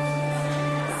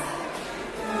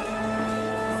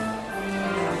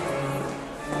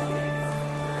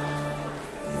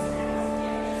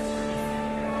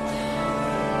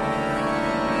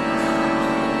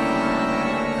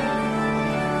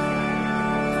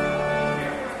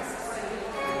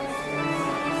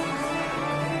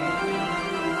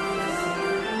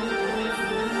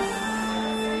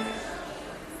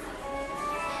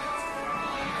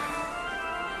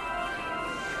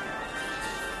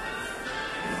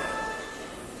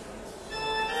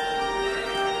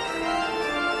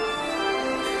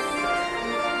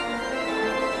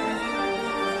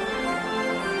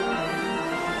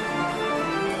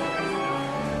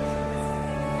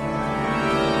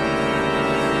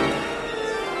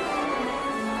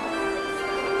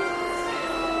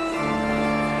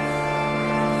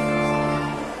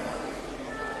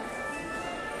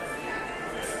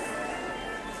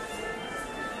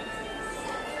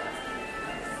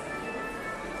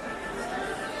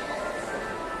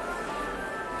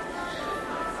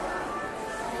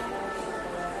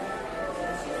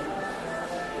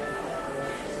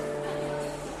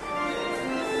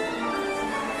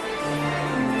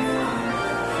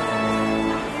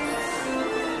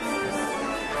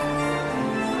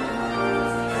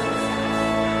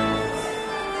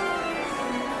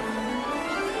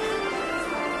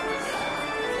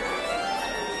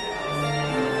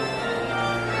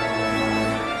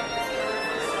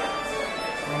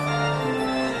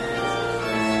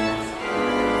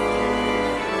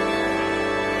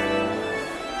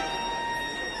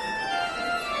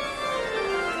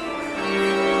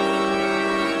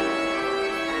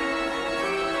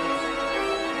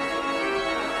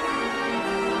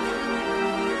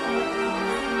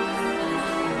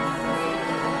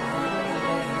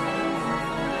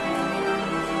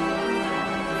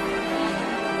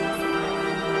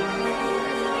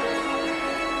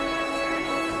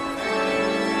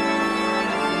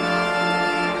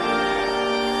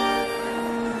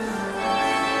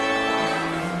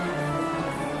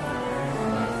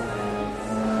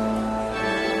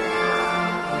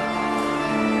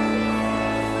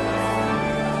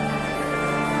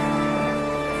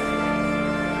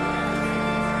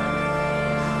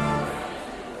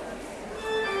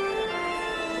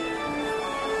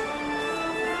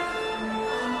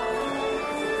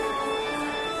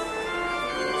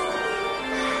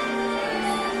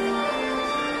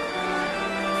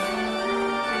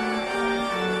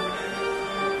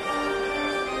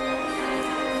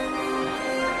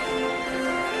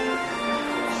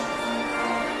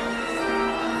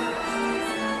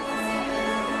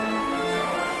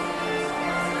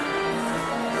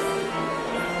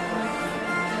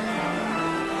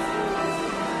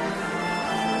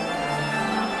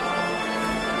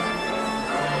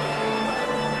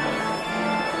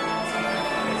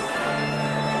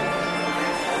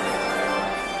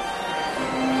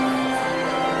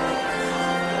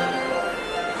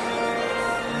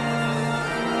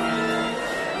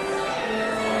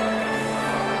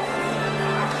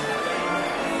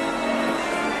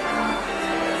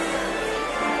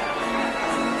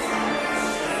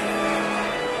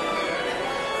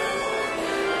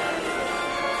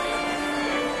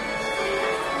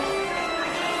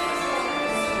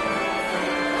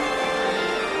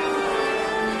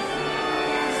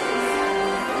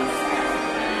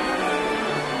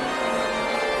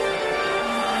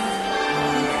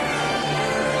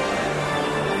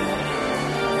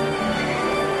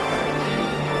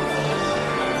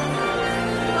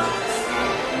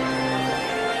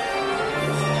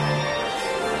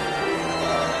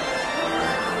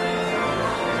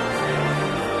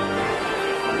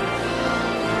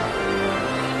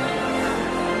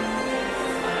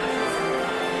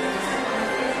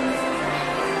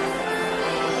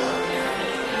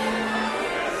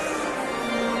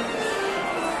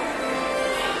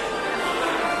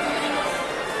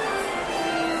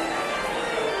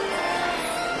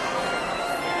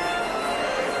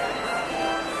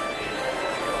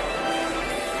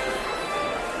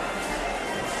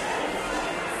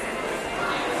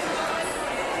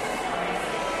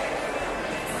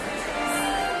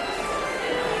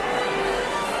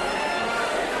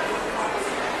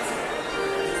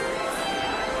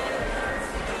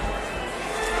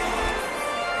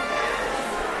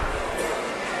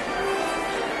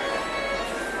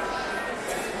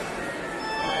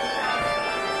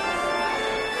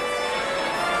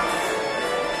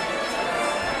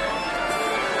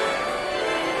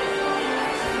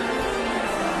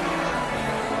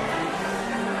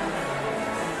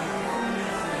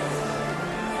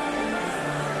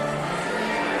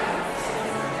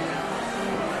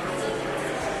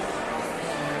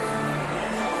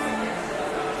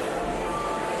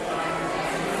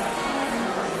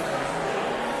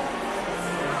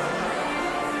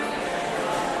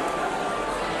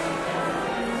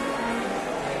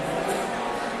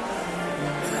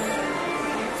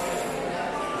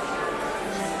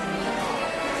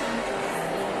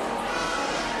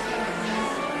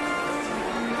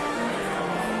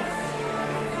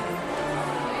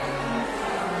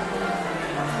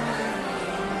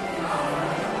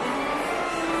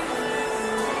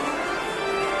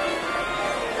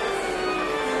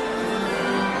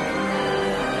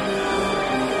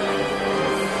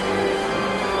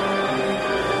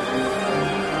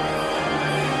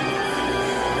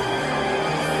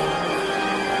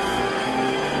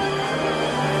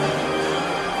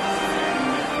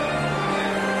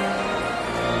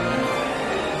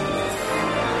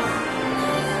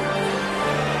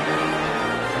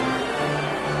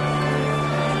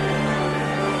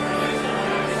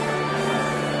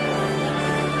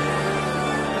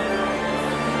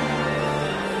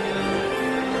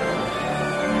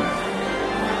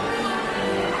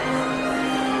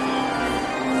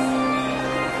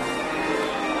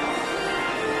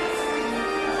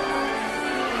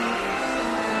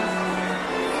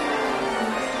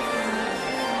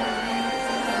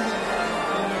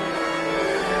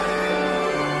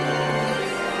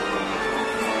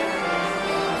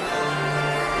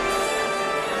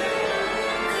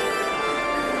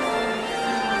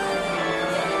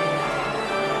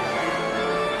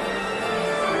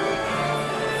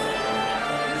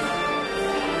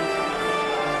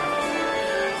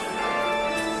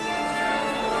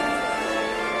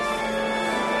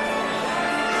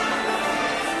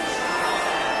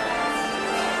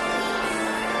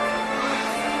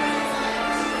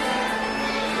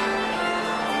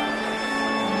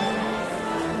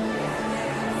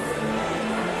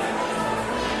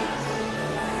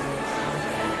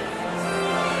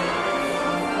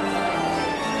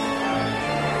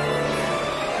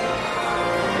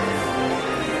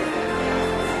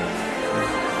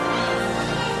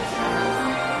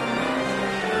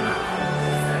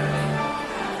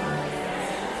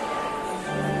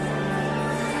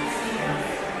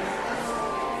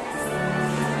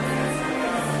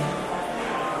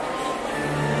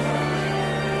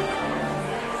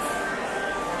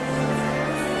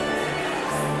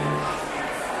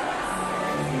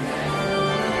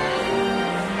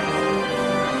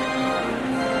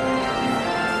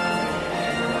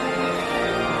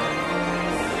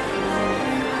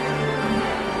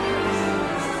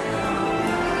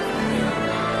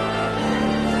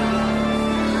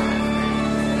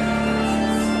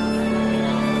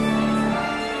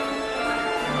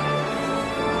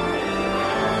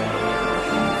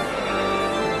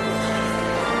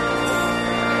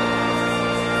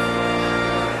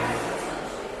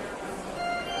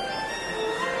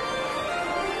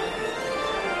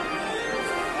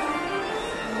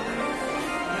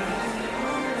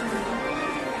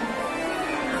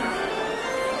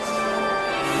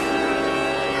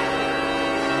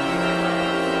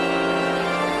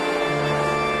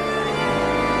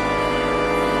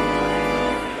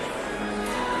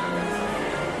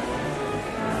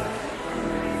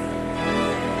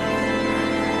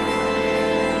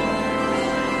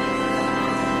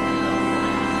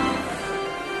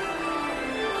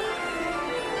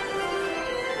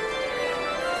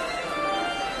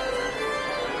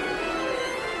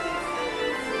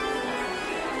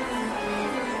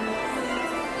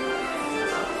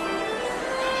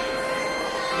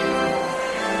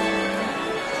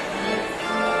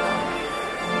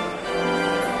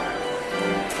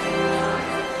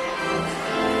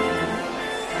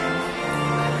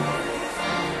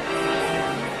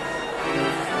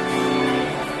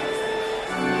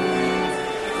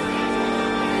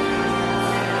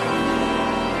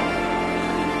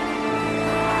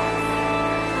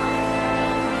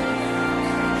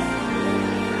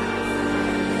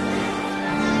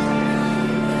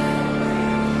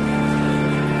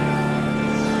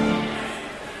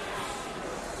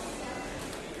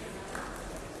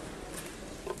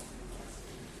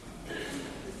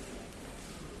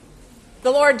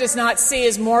The Lord does not see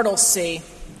as mortals see.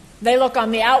 They look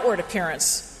on the outward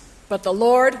appearance, but the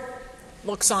Lord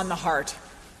looks on the heart.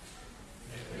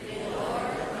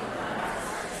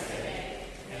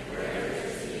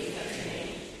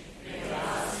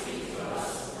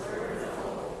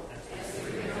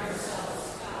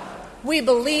 We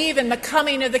believe in the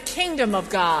coming of the kingdom of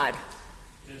God.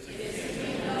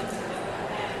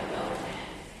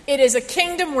 It is a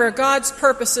kingdom where God's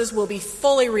purposes will be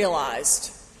fully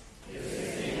realized.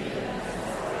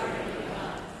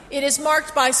 It is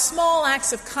marked by small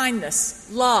acts of kindness,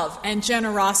 love, and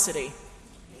generosity.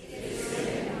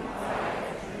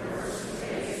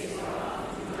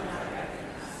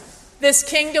 This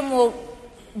kingdom will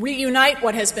reunite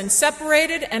what has been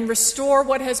separated and restore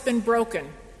what has been broken.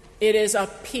 It is a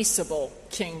peaceable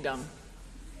kingdom.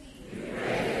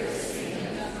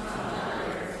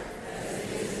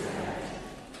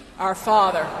 Our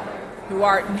Father, who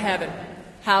art in heaven,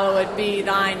 hallowed be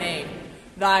thy name.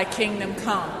 Thy kingdom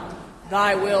come,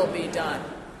 thy will be done,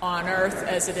 on earth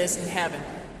as it is in heaven.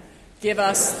 Give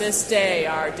us this day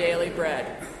our daily bread,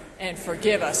 and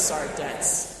forgive us our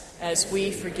debts, as we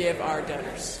forgive our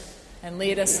debtors. And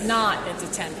lead us not into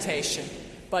temptation,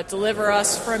 but deliver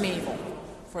us from evil.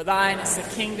 For thine is the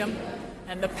kingdom,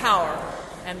 and the power,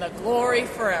 and the glory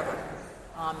forever.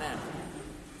 Amen.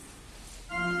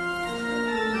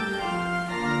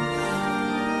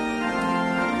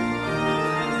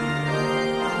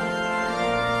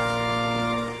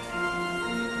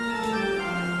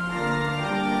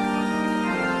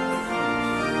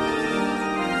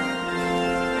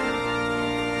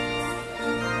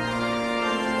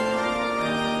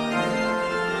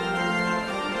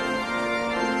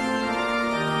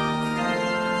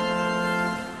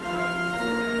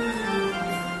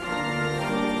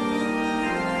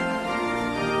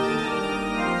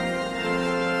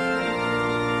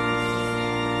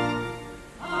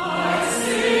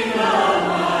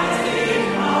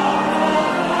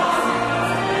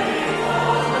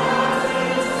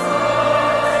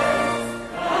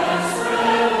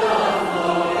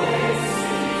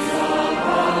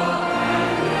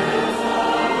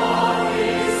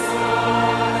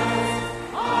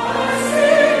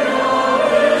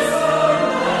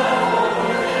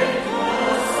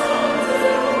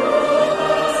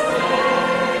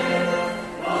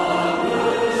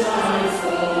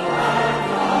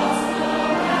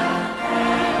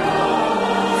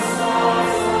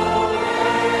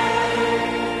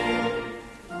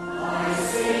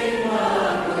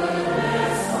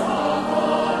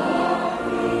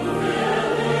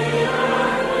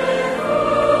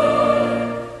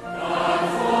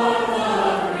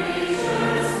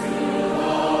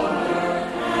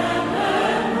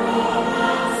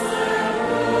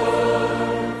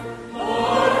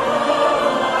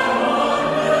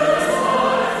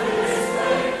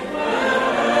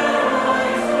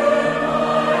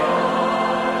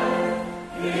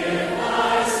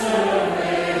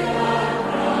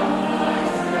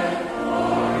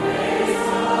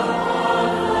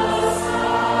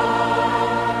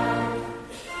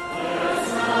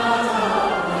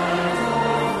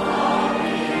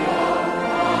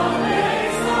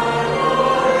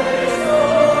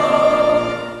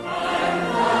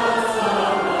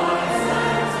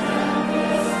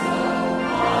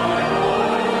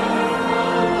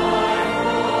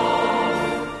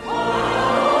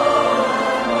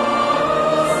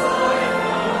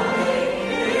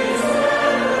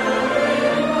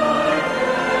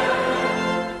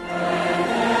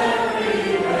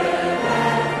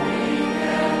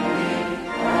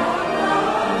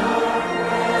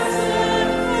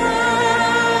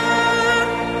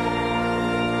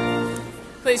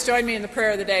 Please join me in the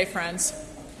prayer of the day, friends.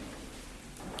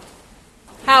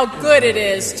 How good it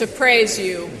is to praise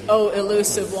you, O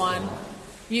elusive one,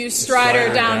 you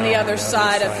strider down the other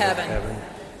side of heaven,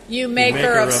 you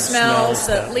maker of smells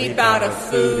that leap out of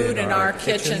food in our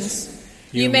kitchens,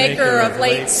 you maker of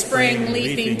late spring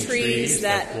leafing trees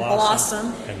that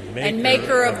blossom, and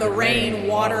maker of the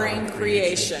rain-watering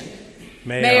creation.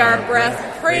 May our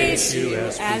breath praise you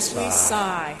as we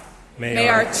sigh. May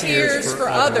our tears for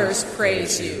others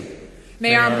praise you.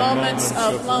 May our moments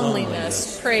of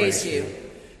loneliness praise you.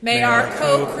 May our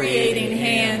co-creating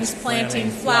hands planting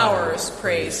flowers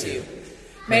praise you.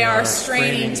 May our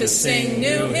straining to sing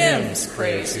new hymns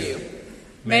praise you.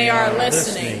 May our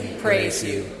listening praise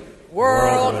you.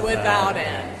 World without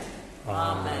end.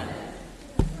 Amen.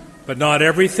 But not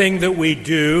everything that we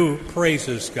do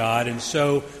praises God, and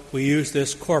so we use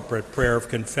this corporate prayer of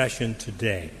confession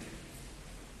today.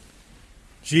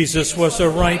 Jesus was a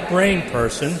right-brained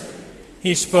person.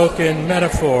 He spoke in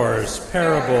metaphors,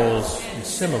 parables, and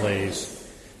similes.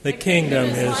 The kingdom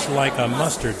is like a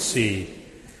mustard seed.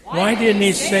 Why didn't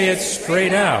he say it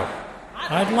straight out?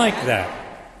 I'd like that.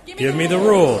 Give me the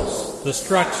rules, the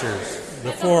structures,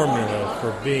 the formula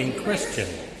for being Christian.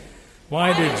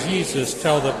 Why did Jesus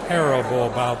tell the parable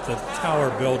about the tower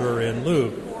builder in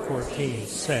Luke 14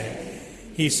 say?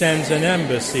 He sends an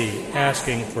embassy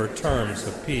asking for terms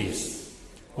of peace.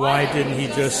 Why didn't he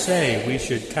just say we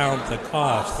should count the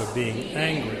cost of being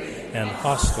angry and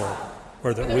hostile,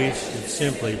 or that we should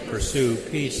simply pursue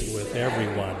peace with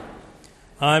everyone?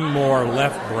 I'm more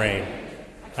left-brained.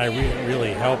 I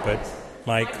really help it.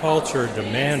 My culture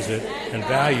demands it and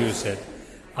values it.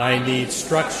 I need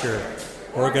structure,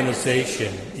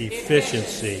 organization,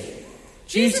 efficiency.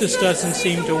 Jesus doesn't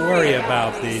seem to worry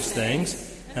about these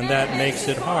things, and that makes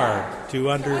it hard to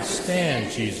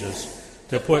understand Jesus,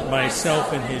 to put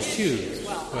myself in his shoes,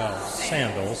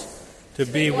 sandals, to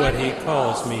be what he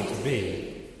calls me to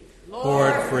be.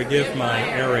 Lord, forgive my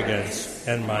arrogance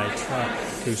and my try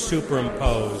to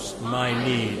superimpose my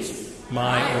needs,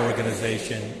 my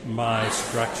organization, my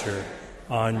structure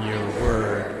on your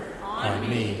word, on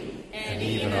me, and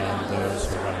even on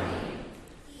those around me.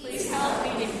 Please help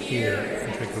me to hear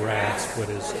and to grasp what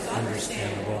is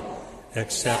understandable,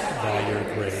 except by your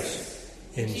grace.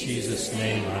 In Jesus'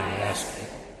 name I ask it.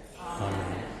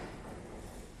 Amen.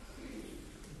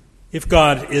 If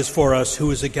God is for us,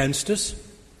 who is against us?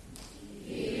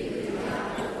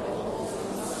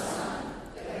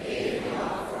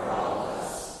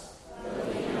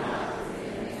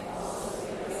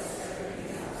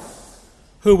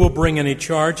 Who will bring any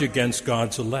charge against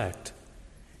God's elect?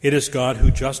 It is God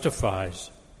who justifies.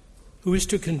 Who is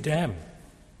to condemn?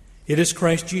 It is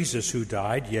Christ Jesus who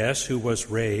died, yes, who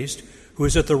was raised, who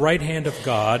is at the right hand of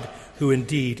God, who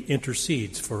indeed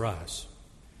intercedes for us.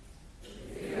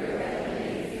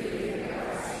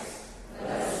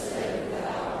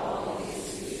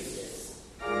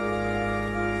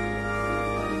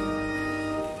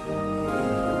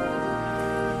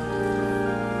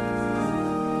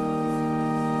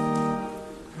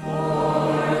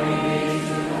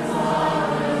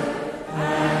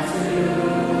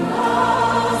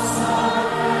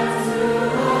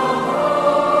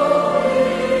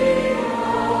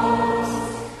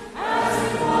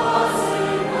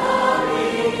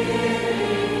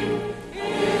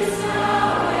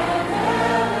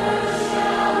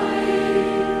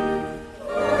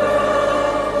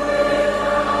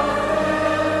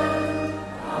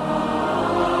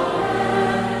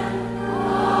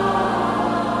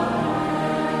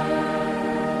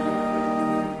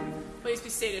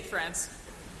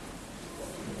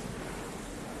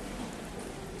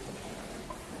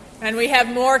 And we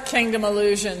have more kingdom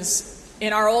allusions.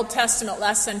 In our Old Testament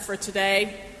lesson for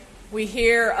today, we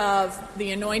hear of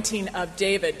the anointing of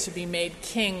David to be made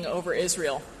king over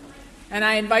Israel. And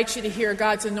I invite you to hear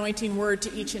God's anointing word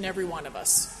to each and every one of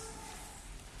us.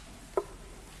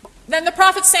 Then the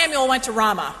prophet Samuel went to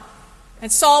Ramah,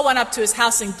 and Saul went up to his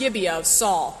house in Gibeah of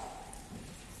Saul.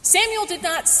 Samuel did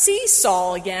not see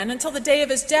Saul again until the day of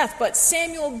his death, but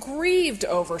Samuel grieved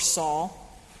over Saul.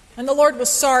 And the Lord was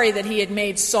sorry that he had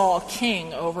made Saul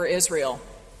king over Israel.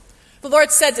 The Lord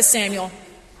said to Samuel,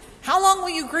 "How long will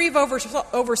you grieve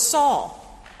over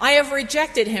Saul? I have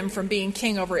rejected him from being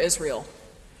king over Israel.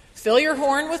 Fill your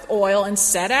horn with oil and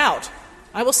set out.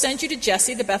 I will send you to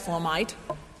Jesse the Bethlehemite,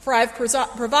 for I have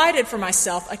provided for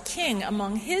myself a king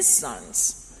among his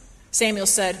sons." Samuel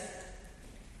said,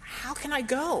 "How can I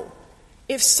go?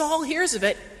 If Saul hears of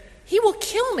it, he will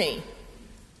kill me."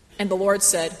 And the Lord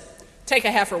said, "Take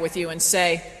a heifer with you and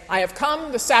say, 'I have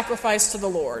come to sacrifice to the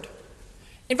Lord.'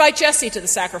 Invite Jesse to the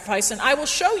sacrifice, and I will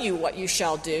show you what you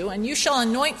shall do, and you shall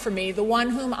anoint for me the one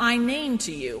whom I name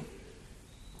to you."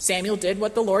 Samuel did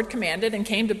what the Lord commanded and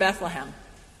came to Bethlehem.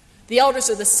 The elders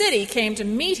of the city came to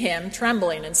meet him,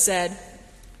 trembling, and said,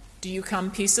 "Do you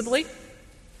come peaceably?"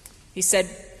 He said,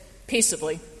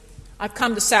 "Peaceably. I've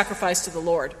come to sacrifice to the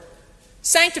Lord.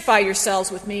 Sanctify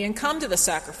yourselves with me and come to the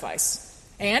sacrifice."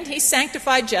 And he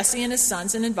sanctified Jesse and his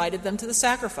sons and invited them to the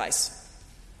sacrifice.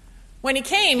 When he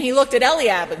came, he looked at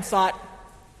Eliab and thought,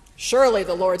 "Surely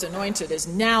the Lord's anointed is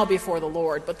now before the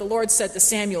Lord." But the Lord said to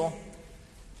Samuel,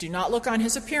 "Do not look on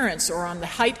his appearance or on the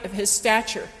height of his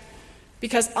stature,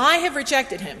 because I have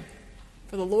rejected him.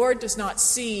 For the Lord does not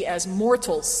see as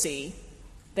mortals see.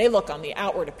 They look on the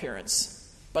outward appearance,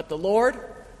 but the Lord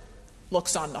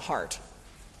looks on the heart."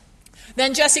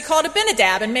 Then Jesse called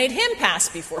Abinadab and made him pass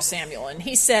before Samuel. And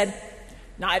he said,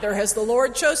 "Neither has the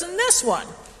Lord chosen this one."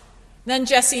 Then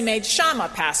Jesse made Shammah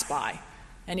pass by.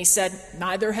 And he said,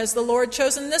 "Neither has the Lord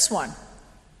chosen this one."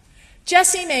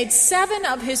 Jesse made 7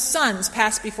 of his sons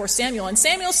pass before Samuel. And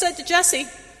Samuel said to Jesse,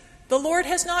 The Lord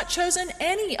has not chosen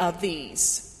any of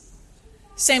these."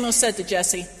 Samuel said to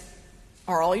Jesse,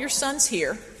 "Are all your sons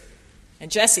here?" And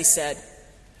Jesse said,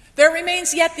 "There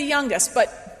remains yet the youngest,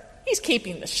 but he's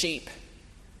keeping the sheep."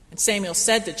 And Samuel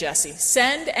said to Jesse,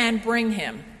 "Send and bring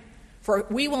him, for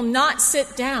we will not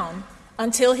sit down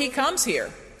until he comes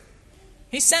here."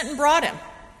 He sent and brought him.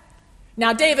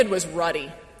 Now David was ruddy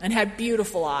and had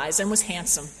beautiful eyes and was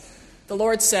handsome. The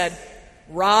Lord said,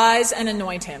 "Rise and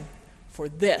anoint him, for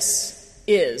this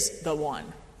is the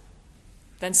one."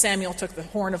 Then Samuel took the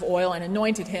horn of oil and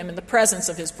anointed him in the presence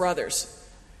of his brothers.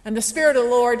 And the Spirit of the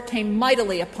Lord came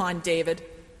mightily upon David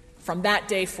from that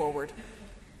day forward.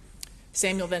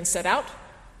 Samuel then set out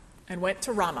and went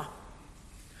to Ramah.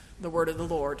 The word of the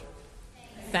Lord.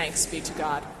 Thanks be to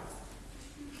God.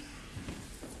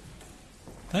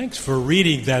 Thanks for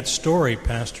reading that story,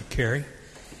 Pastor Carey.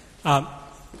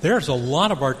 There's a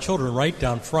lot of our children right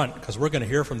down front because we're going to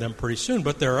hear from them pretty soon,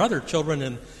 but there are other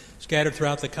children scattered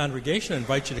throughout the congregation. I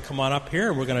invite you to come on up here,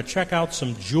 and we're going to check out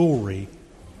some jewelry.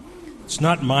 It's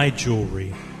not my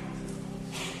jewelry.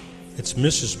 It's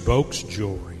Mrs. Boak's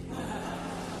jewelry.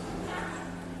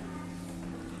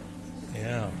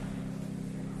 Yeah.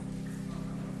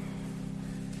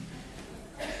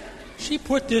 She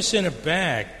put this in a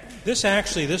bag. This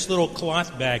little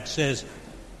cloth bag says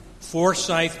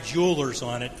Forsyth Jewelers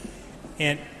on it,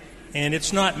 and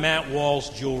it's not Matt Wall's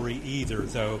jewelry either,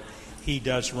 though he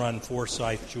does run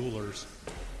Forsyth Jewelers.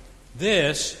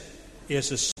 This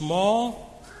is a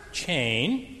small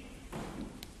chain,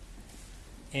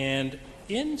 and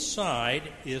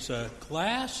inside is a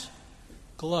glass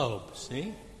globe,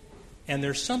 see? And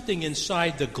there's something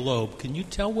inside the globe. Can you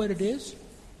tell what it is?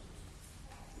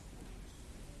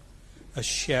 A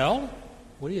shell?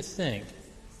 What do you think?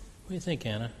 What do you think,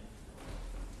 Anna?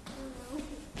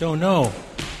 Don't know.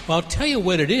 Well, I'll tell you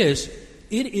what it is.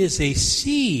 It is a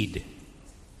seed.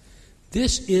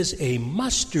 This is a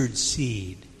mustard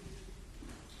seed.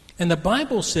 And the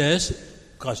Bible says,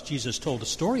 because Jesus told a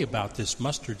story about this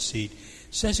mustard seed,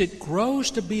 says it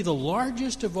grows to be the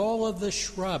largest of all of the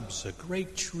shrubs, a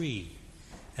great tree,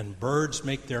 and birds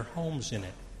make their homes in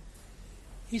it.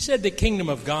 He said the kingdom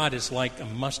of God is like a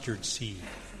mustard seed.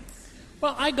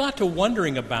 Well, I got to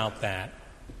wondering about that.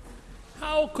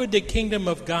 How could the kingdom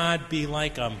of God be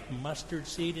like a mustard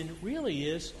seed? And it really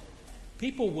is.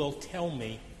 People will tell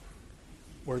me,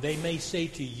 or they may say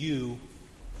to you,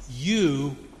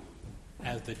 you,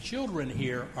 as the children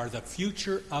here, are the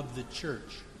future of the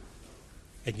church.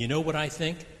 And you know what I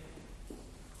think?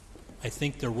 I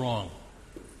think they're wrong.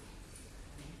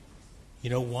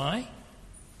 You know why?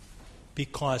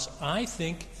 Because I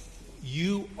think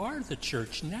you are the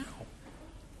church now.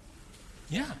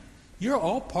 Yeah, you're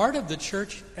all part of the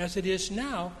church as it is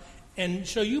now. And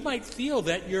so you might feel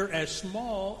that you're as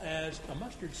small as a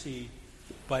mustard seed,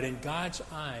 but in God's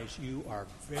eyes, you are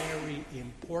very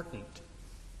important.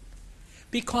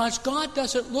 Because God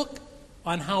doesn't look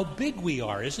on how big we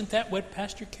are. Isn't that what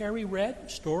Pastor Carey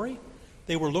read, story?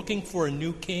 They were looking for a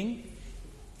new king.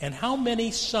 And how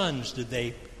many sons did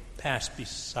they pass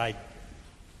beside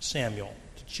Samuel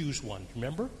to choose one?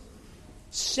 Remember?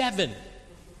 7.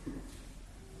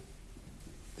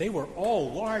 They were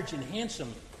all large and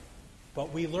handsome,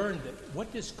 but we learned that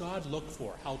what does God look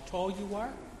for? How tall you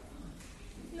are?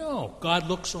 No, God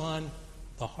looks on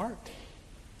the heart,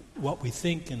 what we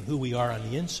think and who we are on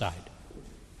the inside.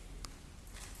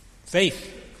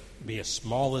 Faith can be as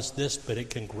small as this, but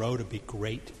it can grow to be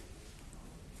great.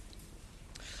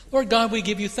 Lord God, we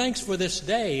give you thanks for this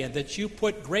day and that you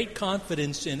put great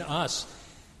confidence in us,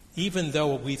 even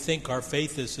though we think our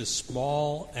faith is as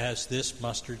small as this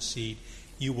mustard seed.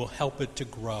 You will help it to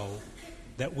grow,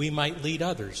 that we might lead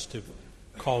others to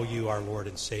call you our Lord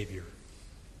and Savior.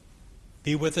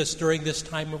 Be with us during this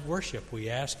time of worship, we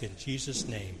ask in Jesus'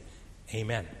 name.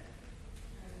 Amen.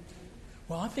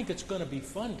 Well, I think it's going to be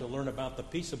fun to learn about the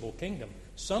peaceable kingdom.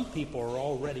 Some people are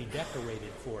already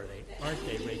decorated for it, aren't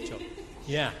they, Rachel?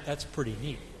 Yeah, that's pretty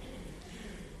neat.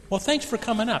 Well, thanks for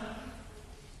coming up.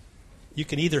 You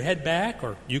can either head back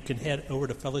or you can head over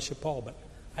to Fellowship Hall, but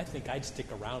I think I'd stick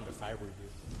around if I were you.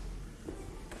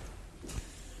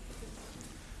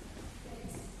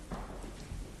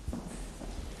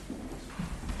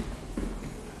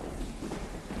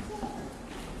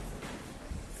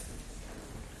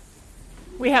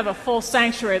 We have a full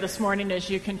sanctuary this morning, as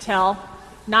you can tell,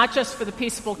 not just for the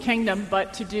peaceable kingdom,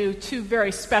 but to do 2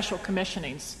 very special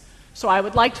commissionings. So I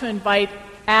would like to invite,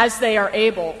 as they are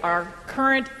able, our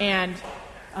current and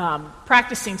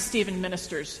practicing Stephen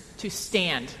ministers to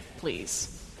stand,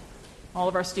 please. All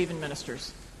of our Stephen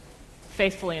ministers,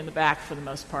 faithfully in the back for the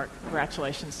most part.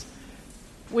 Congratulations.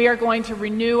 we are going to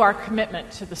renew our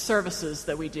commitment to the services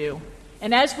that we do.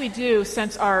 And as we do,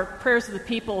 since our prayers of the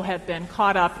people have been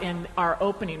caught up in our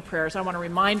opening prayers, I want to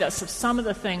remind us of some of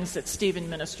the things that Stephen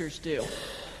Ministers do.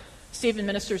 Stephen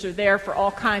Ministers are there for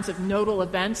all kinds of nodal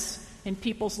events in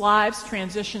people's lives,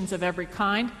 transitions of every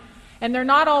kind. And they're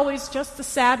not always just the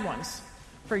sad ones.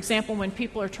 For example, when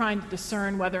people are trying to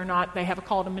discern whether or not they have a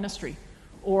call to ministry,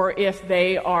 or if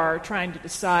they are trying to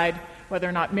decide whether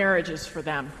or not marriage is for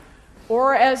them,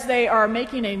 or as they are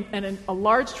making a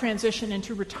large transition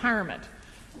into retirement.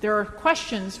 There are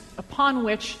questions upon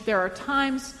which there are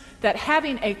times that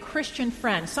having a Christian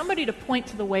friend, somebody to point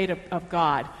to the way of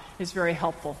God, is very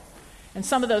helpful. And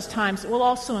some of those times will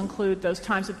also include those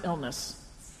times of illness,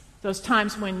 those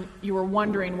times when you are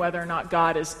wondering whether or not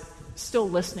God is still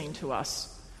listening to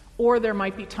us. Or there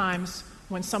might be times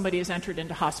when somebody has entered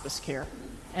into hospice care,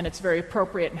 and it's very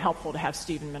appropriate and helpful to have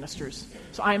Stephen Ministers.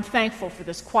 So I am thankful for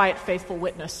this quiet, faithful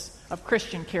witness of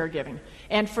Christian caregiving.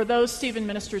 And for those Stephen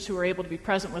Ministers who are able to be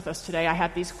present with us today, I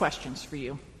have these questions for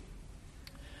you.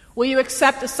 Will you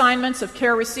accept assignments of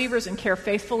care receivers and care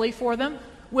faithfully for them?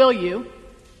 Will you?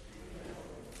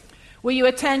 Will you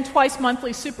attend twice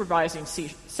monthly supervising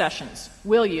sessions?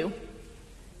 Will you?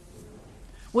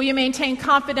 Will you maintain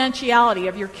confidentiality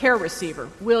of your care receiver?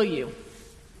 Will you?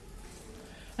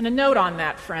 And a note on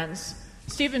that, friends.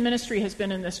 Stephen Ministry has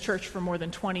been in this church for more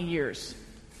than 20 years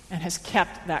and has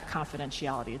kept that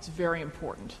confidentiality. It's very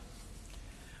important.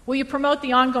 Will you promote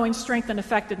the ongoing strength and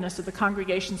effectiveness of the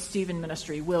congregation's Stephen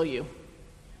Ministry? Will you?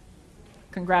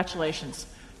 Congratulations.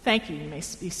 Thank you. You may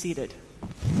be seated.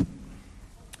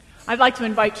 I'd like to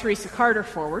invite Teresa Carter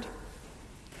forward.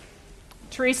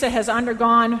 Teresa has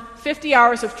undergone 50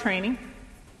 hours of training.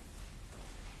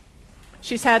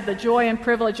 She's had the joy and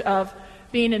privilege of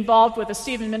being involved with the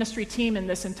Stephen Ministry team in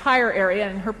this entire area,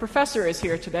 and her professor is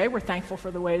here today. We're thankful for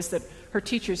the ways that her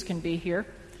teachers can be here.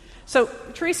 So,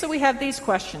 Teresa, we have these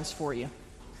questions for you.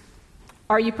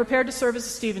 Are you prepared to serve as a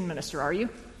Stephen Minister? Are you?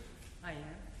 I am.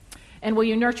 And will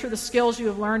you nurture the skills you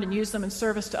have learned and use them in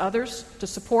service to others, to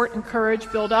support, encourage,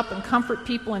 build up, and comfort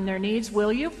people in their needs?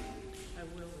 Will you? I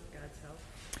will, with God's help.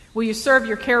 Will you serve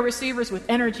your care receivers with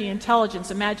energy,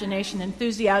 intelligence, imagination,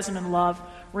 enthusiasm, and love,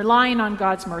 relying on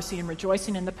God's mercy and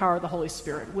rejoicing in the power of the Holy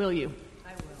Spirit? Will you?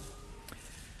 I will.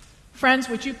 Friends,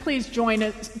 would you please join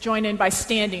in by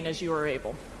standing as you are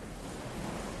able?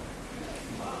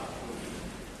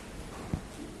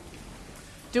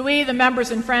 Do we, the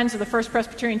members and friends of the First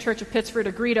Presbyterian Church of Pittsford,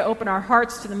 agree to open our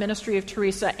hearts to the ministry of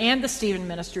Teresa and the Stephen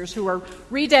Ministers who are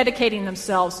rededicating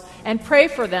themselves, and pray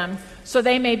for them so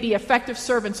they may be effective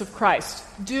servants of Christ?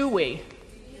 Do we?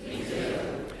 We do.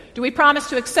 Do we promise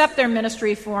to accept their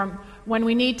ministry form when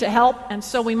we need to help, and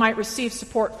so we might receive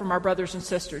support from our brothers and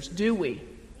sisters? Do we?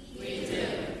 We do.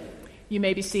 You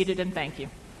may be seated, and thank you.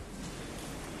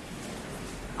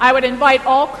 I would invite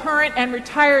all current and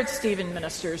retired Stephen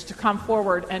Ministers to come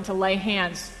forward and to lay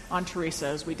hands on Teresa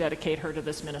as we dedicate her to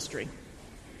this ministry.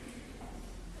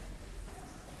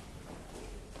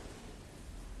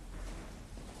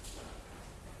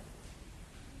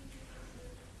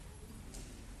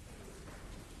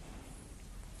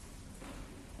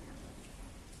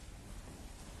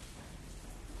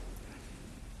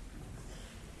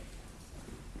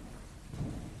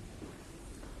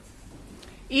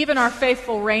 Even our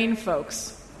faithful Rain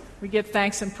folks, we give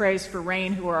thanks and praise for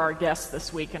Rain, who are our guests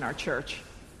this week in our church.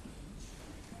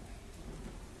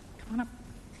 Come on up.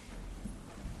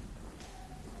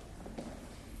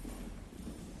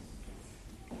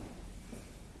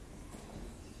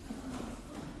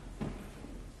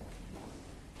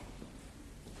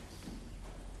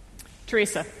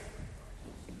 Teresa,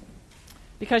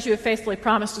 because you have faithfully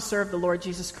promised to serve the Lord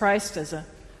Jesus Christ as a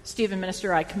Stephen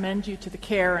Minister, I commend you to the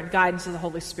care and guidance of the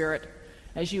Holy Spirit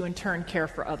as you in turn care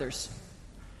for others.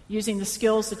 Using the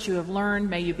skills that you have learned,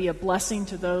 may you be a blessing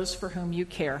to those for whom you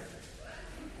care.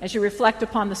 As you reflect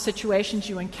upon the situations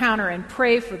you encounter and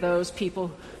pray for those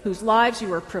people whose lives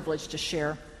you are privileged to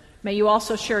share, may you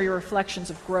also share your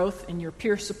reflections of growth in your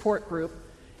peer support group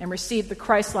and receive the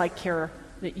Christ-like care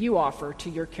that you offer to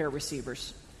your care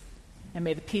receivers. And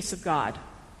may the peace of God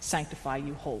sanctify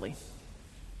you wholly.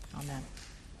 Amen.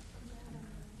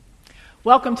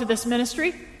 Welcome to this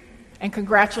ministry, and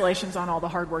congratulations on all the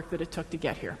hard work that it took to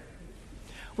get here.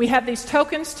 We have these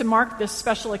tokens to mark this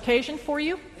special occasion for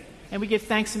you, and we give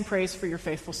thanks and praise for your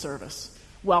faithful service.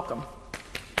 Welcome.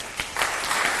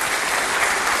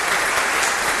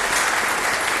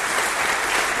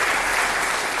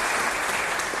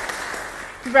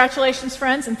 Congratulations,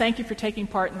 friends, and thank you for taking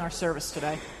part in our service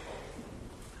today.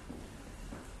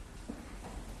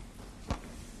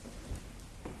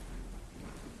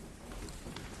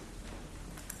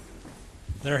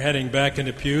 They're heading back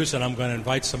into pews, and I'm going to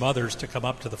invite some others to come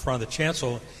up to the front of the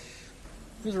chancel.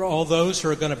 These are all those who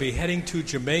are going to be heading to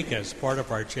Jamaica as part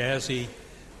of our Jazzy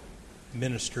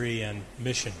ministry and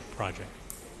mission project.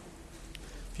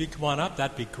 If you come on up,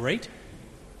 that'd be great.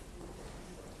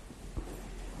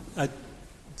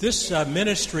 This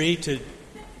ministry to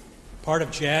part of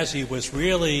Jazzy was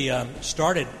really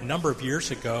started a number of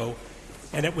years ago,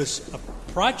 and it was a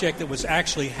project that was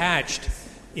actually hatched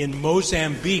in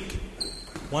Mozambique.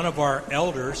 One of our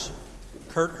elders,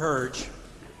 Kurt Herge,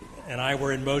 and I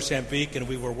were in Mozambique, and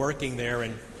we were working there,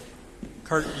 and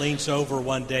Kurt leans over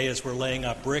one day as we're laying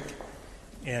up brick,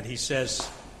 and he says,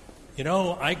 "You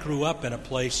know, I grew up in a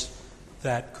place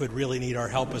that could really need our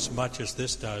help as much as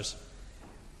this does."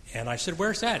 And I said,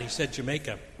 "Where's that?" He said,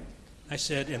 "Jamaica." I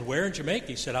said, "And where in Jamaica?"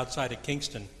 He said, "Outside of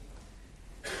Kingston."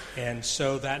 And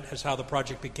so that is how the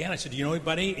project began. I said, "Do you know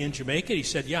anybody in Jamaica?" He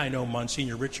said, "Yeah, I know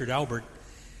Monsignor Richard Albert,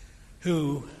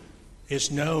 who is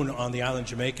known on the island of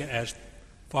Jamaica as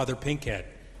Father Pinkhead."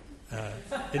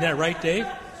 Isn't that right, Dave?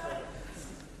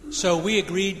 So we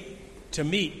agreed to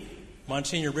meet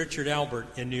Monsignor Richard Albert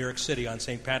in New York City on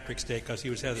St. Patrick's Day because he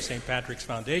was head of the St. Patrick's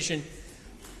Foundation.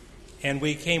 And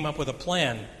we came up with a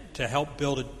plan to help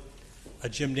build a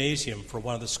gymnasium for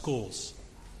one of the schools.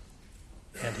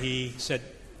 And he said,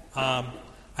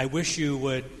 "I wish you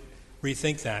would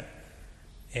rethink that.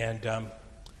 And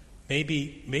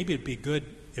maybe it'd be good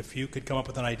if you could come up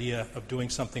with an idea of doing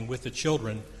something with the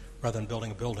children rather than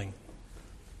building a building."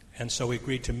 And so we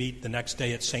agreed to meet the next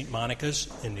day at St. Monica's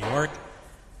in New York.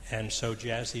 And so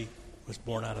Jazzy was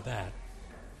born out of that.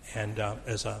 And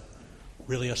as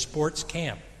really a sports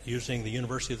camp, using the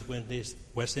University of the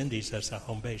West Indies as a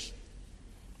home base.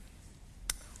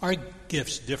 Our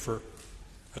gifts differ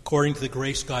according to the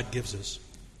grace God gives us.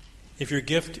 If your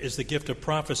gift is the gift of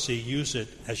prophecy, use it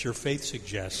as your faith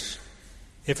suggests.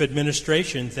 If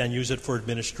administration, then use it for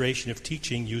administration. If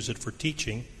teaching, use it for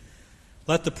teaching.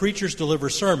 Let the preachers deliver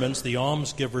sermons, the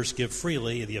almsgivers give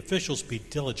freely, the officials be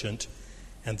diligent,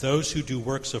 and those who do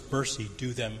works of mercy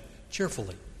do them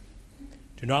cheerfully.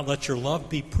 Do not let your love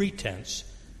be pretense,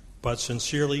 but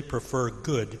sincerely prefer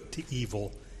good to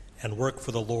evil and work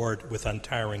for the Lord with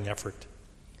untiring effort.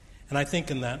 And I think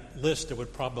in that list it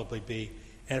would probably be,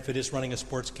 and if it is running a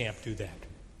sports camp, do that.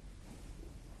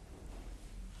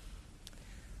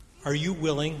 Are you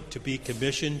willing to be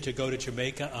commissioned to go to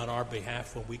Jamaica on our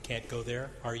behalf when we can't go there?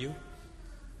 Are you?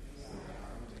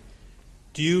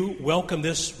 Do you welcome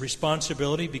this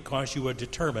responsibility because you are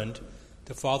determined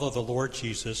to follow the Lord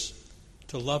Jesus,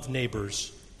 to love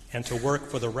neighbors, and to work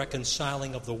for the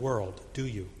reconciling of the world? Do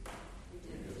you?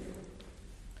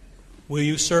 Will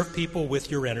you serve people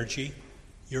with your energy,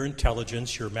 your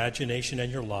intelligence, your imagination,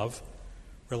 and your love,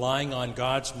 relying on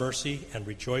God's mercy and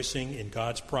rejoicing in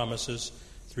God's promises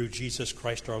through Jesus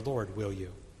Christ our Lord? Will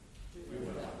you? We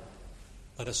will.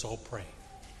 Let us all pray.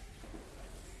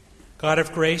 God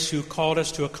of grace, who called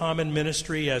us to a common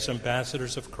ministry as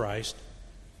ambassadors of Christ,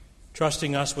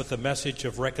 trusting us with the message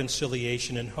of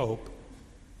reconciliation and hope,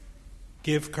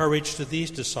 give courage to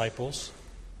these disciples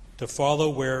to follow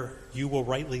where you will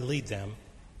rightly lead them,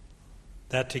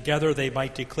 that together they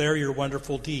might declare your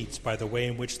wonderful deeds by the way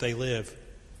in which they live,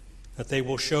 that they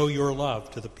will show your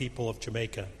love to the people of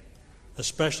Jamaica,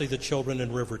 especially the children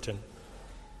in Riverton.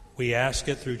 We ask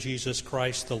it through Jesus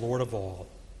Christ, the Lord of all.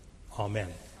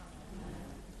 Amen.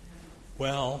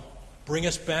 Well, bring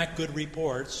us back good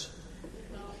reports.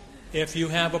 If you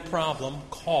have a problem,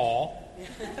 call.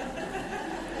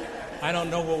 I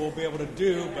don't know what we'll be able to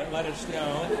do, but let us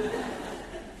know.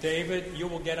 David, you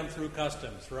will get them through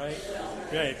customs, right?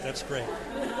 Great, that's great.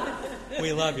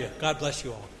 We love you. God bless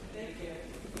you all. Thank you.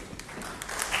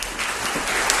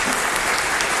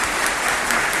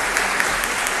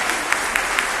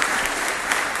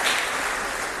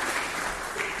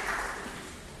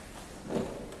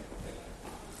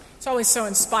 It's always so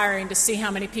inspiring to see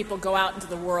how many people go out into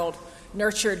the world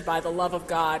nurtured by the love of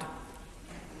God.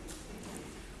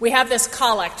 We have this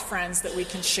collect, friends, that we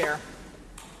can share.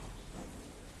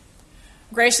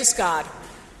 Gracious God,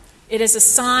 it is a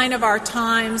sign of our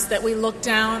times that we look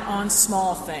down on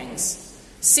small things.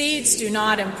 Seeds do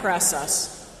not impress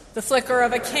us. The flicker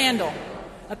of a candle,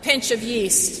 a pinch of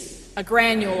yeast, a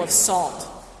granule of salt.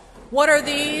 What are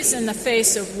these in the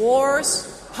face of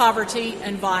wars, poverty,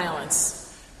 and violence?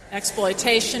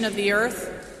 Exploitation of the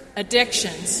earth,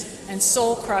 addictions, and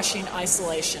soul-crushing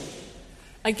isolation.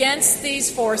 Against these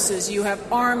forces, you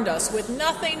have armed us with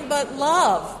nothing but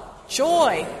love,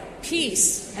 joy,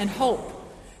 peace, and hope,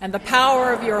 and the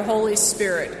power of your Holy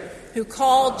Spirit, who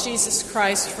called Jesus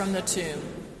Christ from the tomb,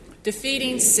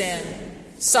 defeating sin,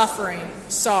 suffering,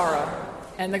 sorrow,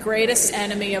 and the greatest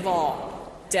enemy of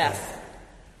all, death.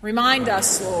 Remind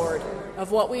us, Lord, of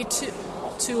what we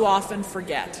too often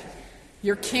forget.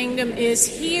 Your kingdom is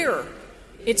here.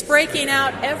 It's breaking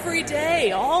out every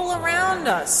day, all around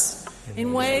us,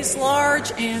 in ways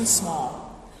large and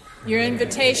small. Your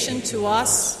invitation to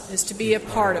us is to be a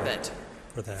part of it.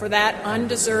 For that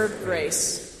undeserved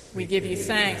grace, we give you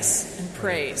thanks and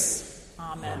praise.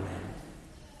 Amen.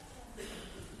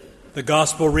 The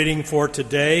gospel reading for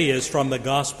today is from the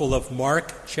Gospel of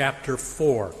Mark, chapter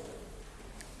 4.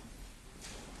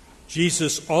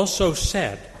 Jesus also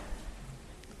said,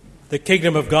 "The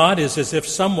kingdom of God is as if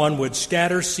someone would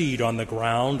scatter seed on the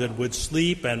ground and would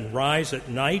sleep and rise at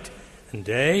night and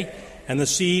day, and the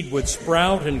seed would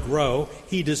sprout and grow.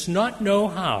 He does not know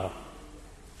how.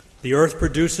 The earth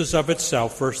produces of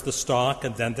itself first the stalk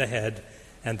and then the head,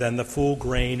 and then the full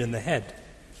grain in the head.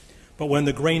 But when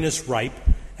the grain is ripe,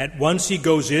 at once he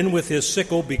goes in with his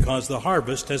sickle because the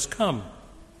harvest has come."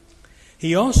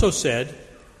 He also said,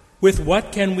 "With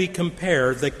what can we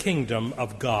compare the kingdom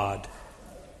of God?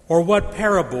 Or what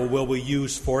parable will we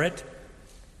use for it?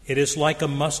 It is like a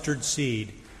mustard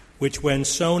seed, which when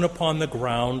sown upon the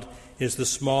ground is the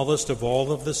smallest of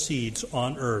all of the seeds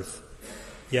on earth.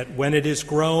 Yet when it is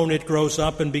grown, it grows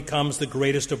up and becomes the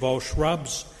greatest of all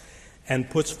shrubs and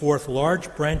puts forth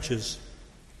large branches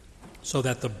so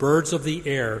that the birds of the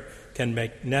air can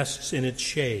make nests in its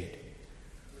shade."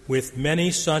 With many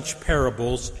such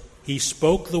parables, he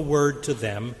spoke the word to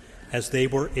them as they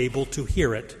were able to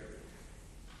hear it.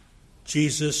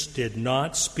 Jesus did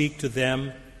not speak to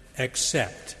them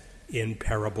except in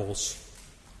parables,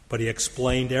 but he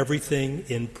explained everything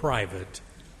in private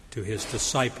to his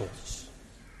disciples.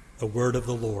 The word of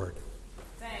the Lord.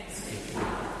 Thanks be to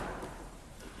God.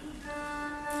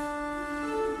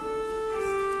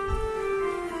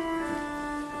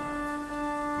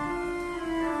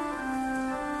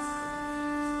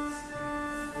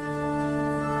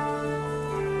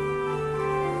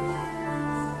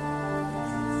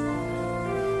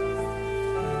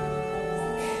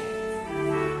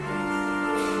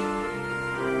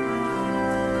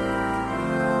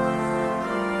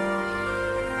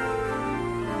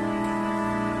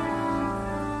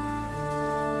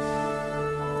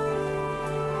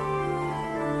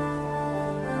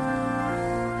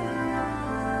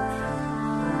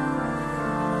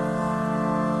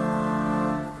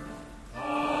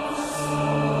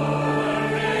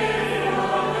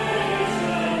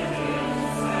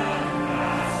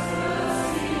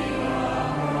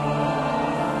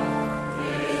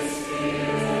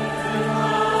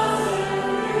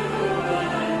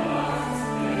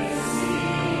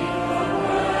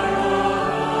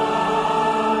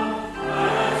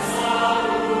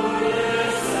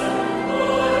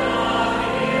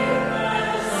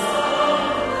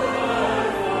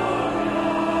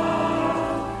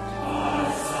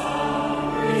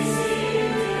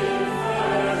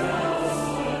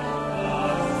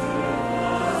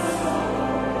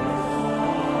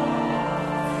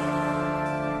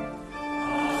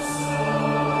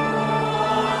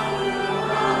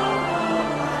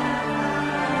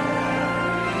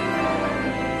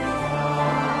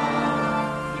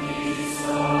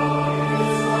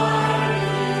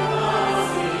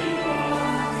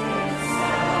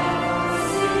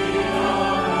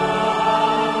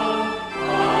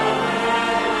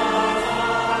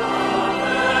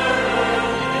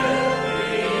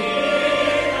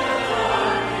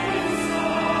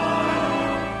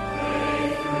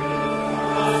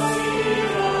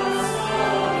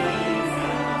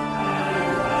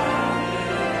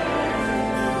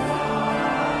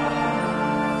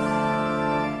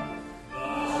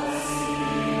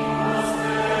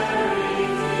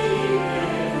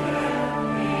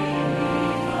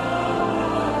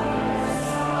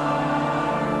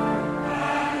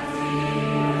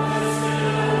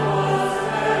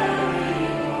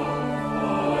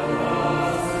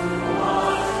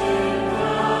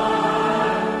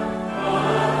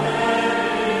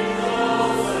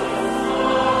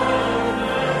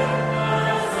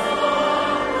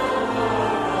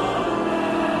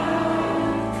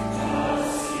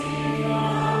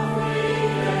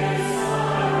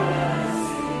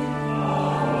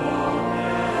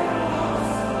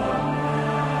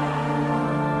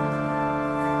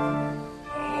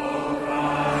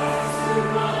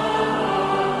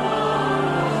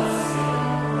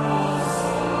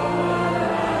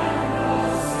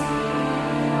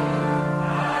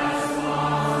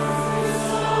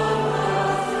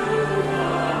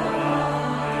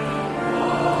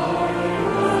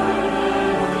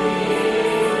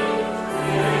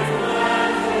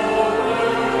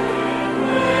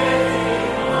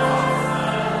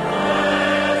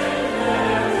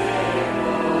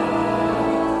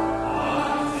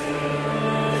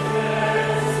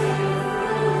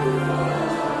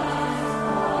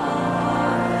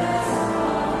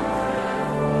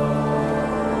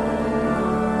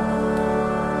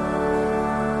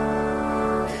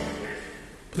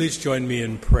 Please join me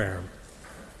in prayer.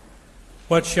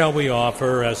 What shall we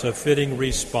offer as a fitting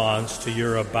response to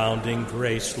your abounding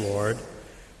grace, Lord?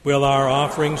 Will our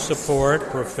offerings support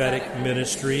prophetic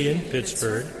ministry in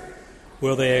Pittsburgh?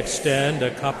 Will they extend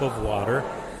a cup of water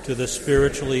to the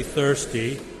spiritually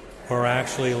thirsty, or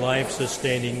actually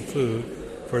life-sustaining food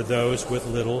for those with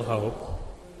little hope?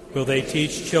 Will they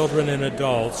teach children and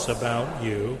adults about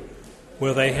you?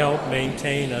 Will they help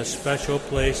maintain a special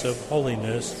place of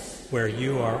holiness where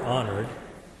you are honored?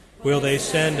 Will they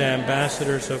send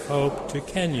ambassadors of hope to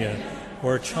Kenya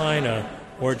or China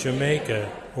or Jamaica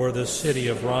or the city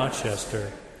of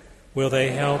Rochester? Will they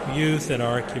help youth in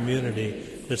our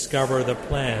community discover the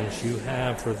plans you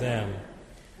have for them?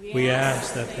 We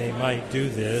ask that they might do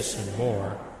this and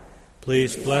more.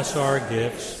 Please bless our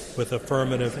gifts with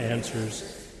affirmative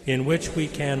answers in which we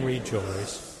can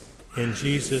rejoice. In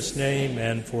Jesus' name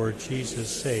and for Jesus'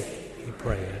 sake we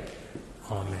pray it.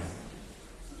 Amen.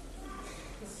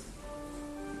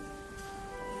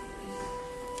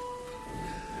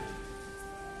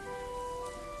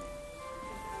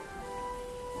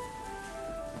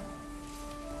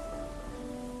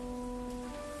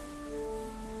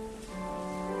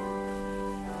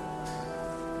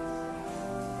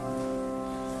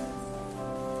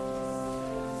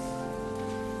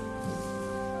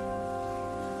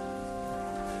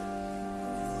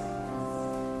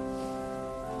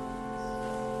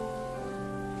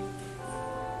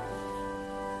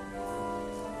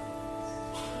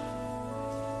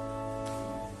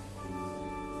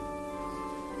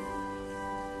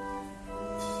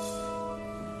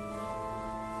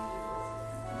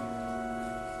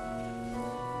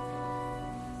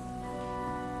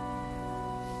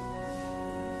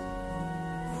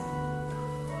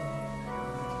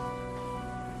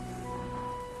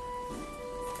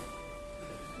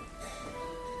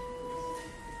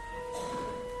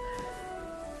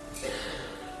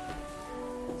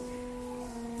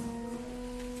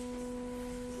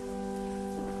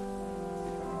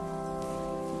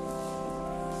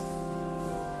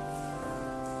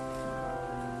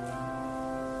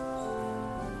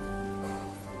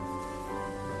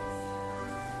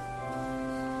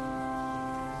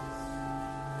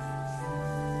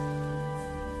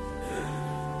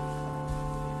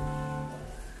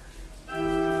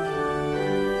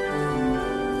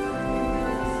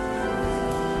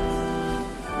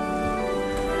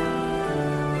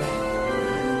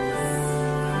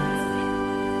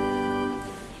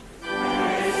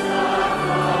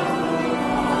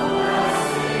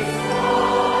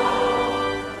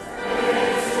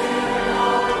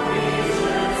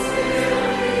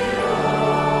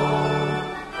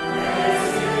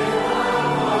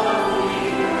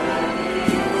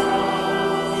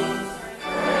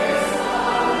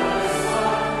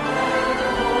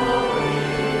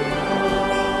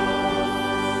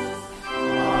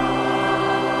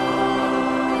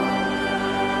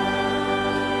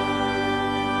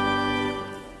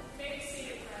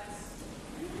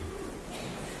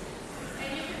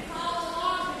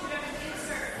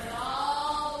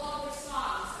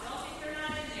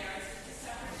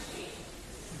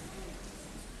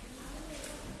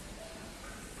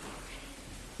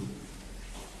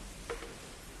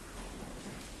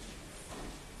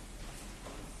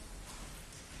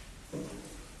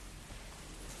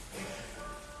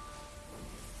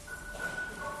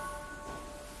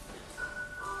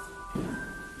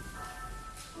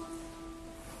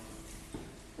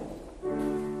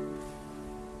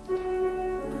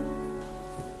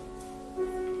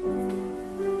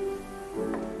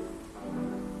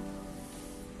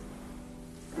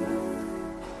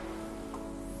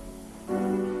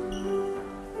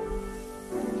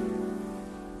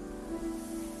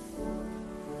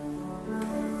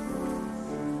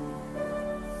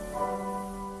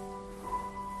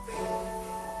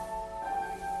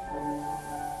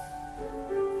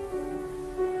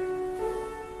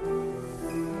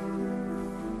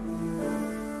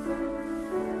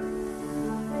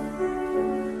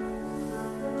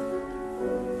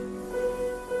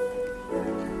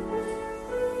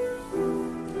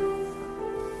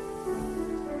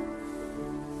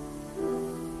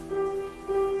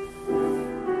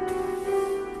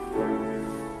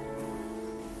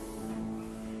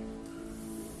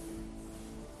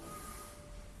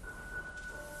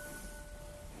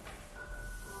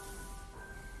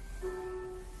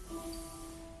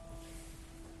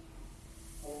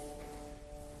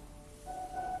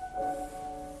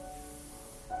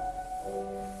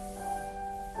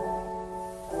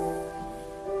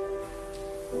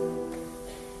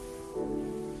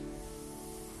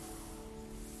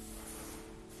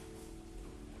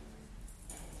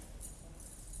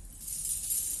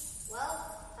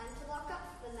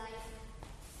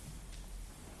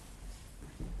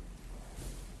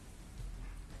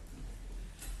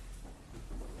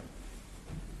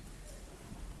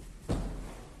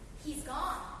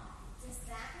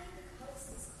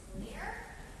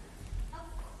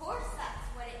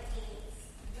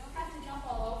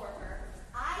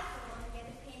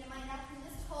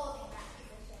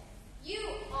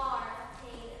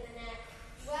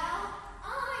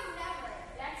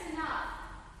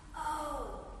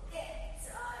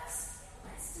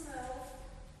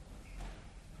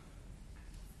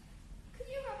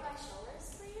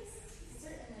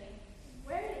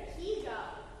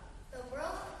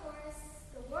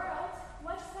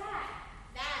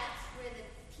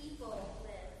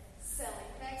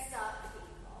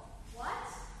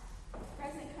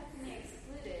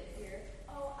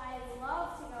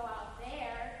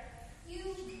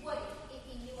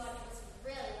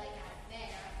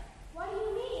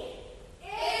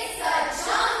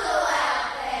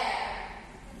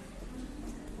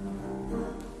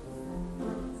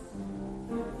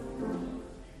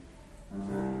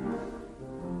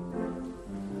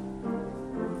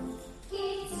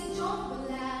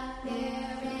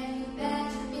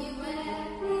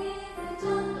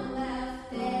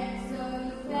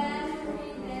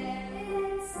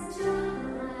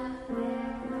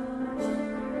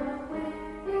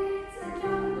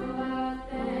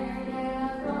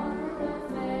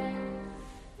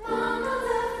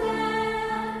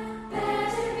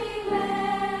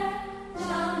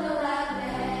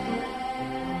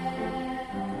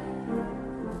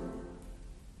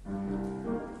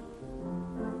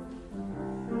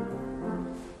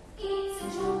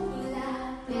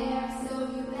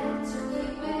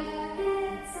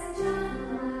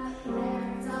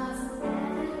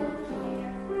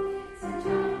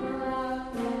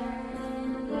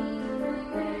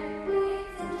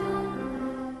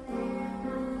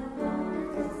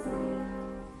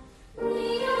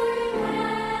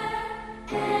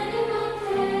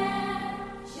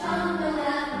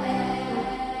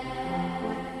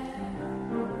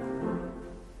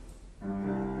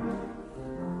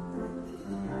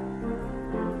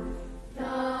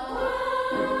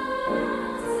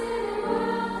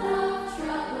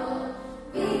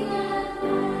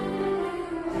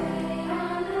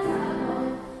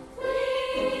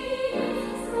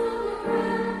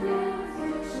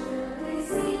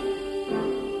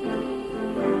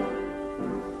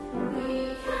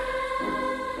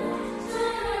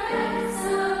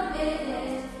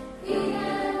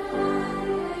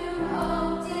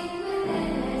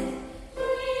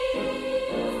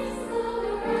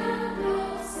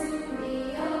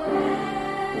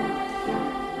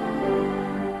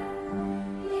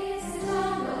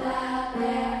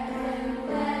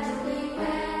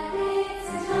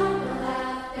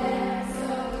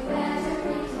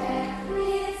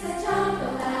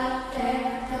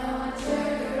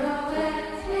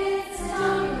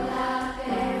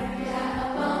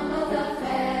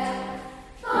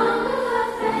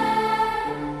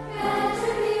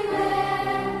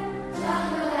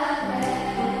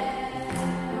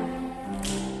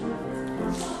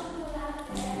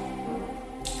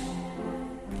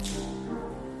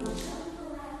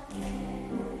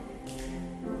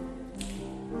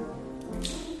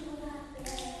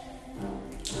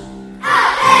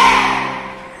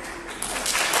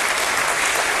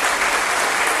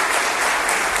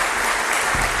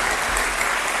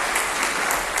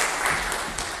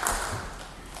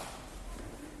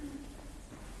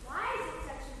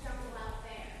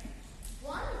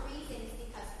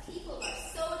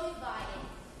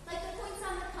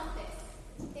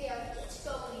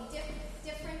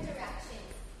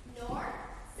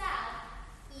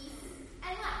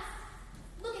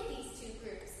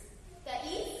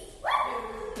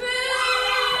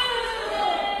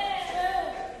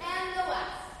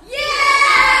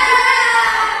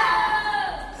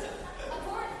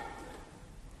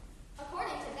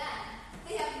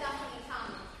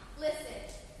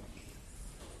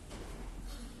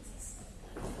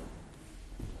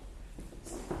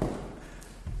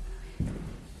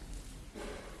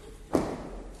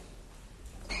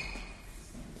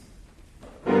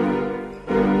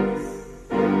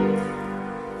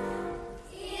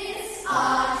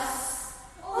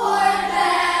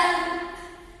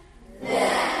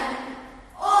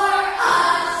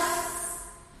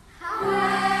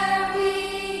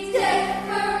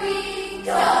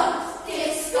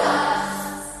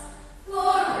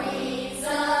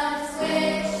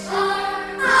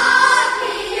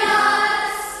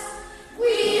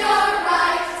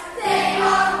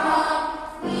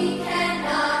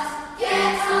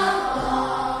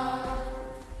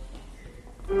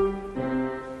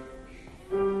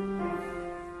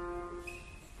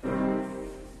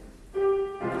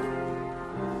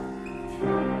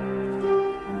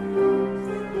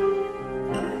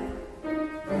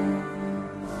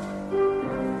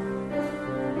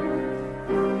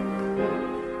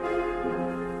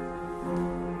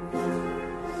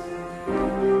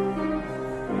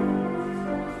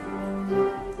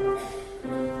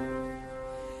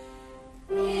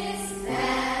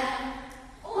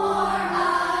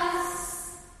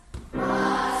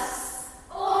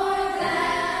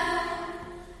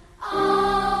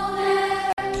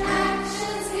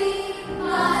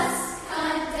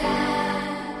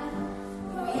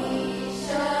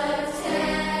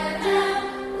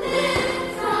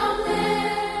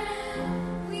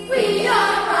 We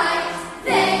are right,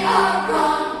 they are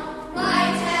wrong.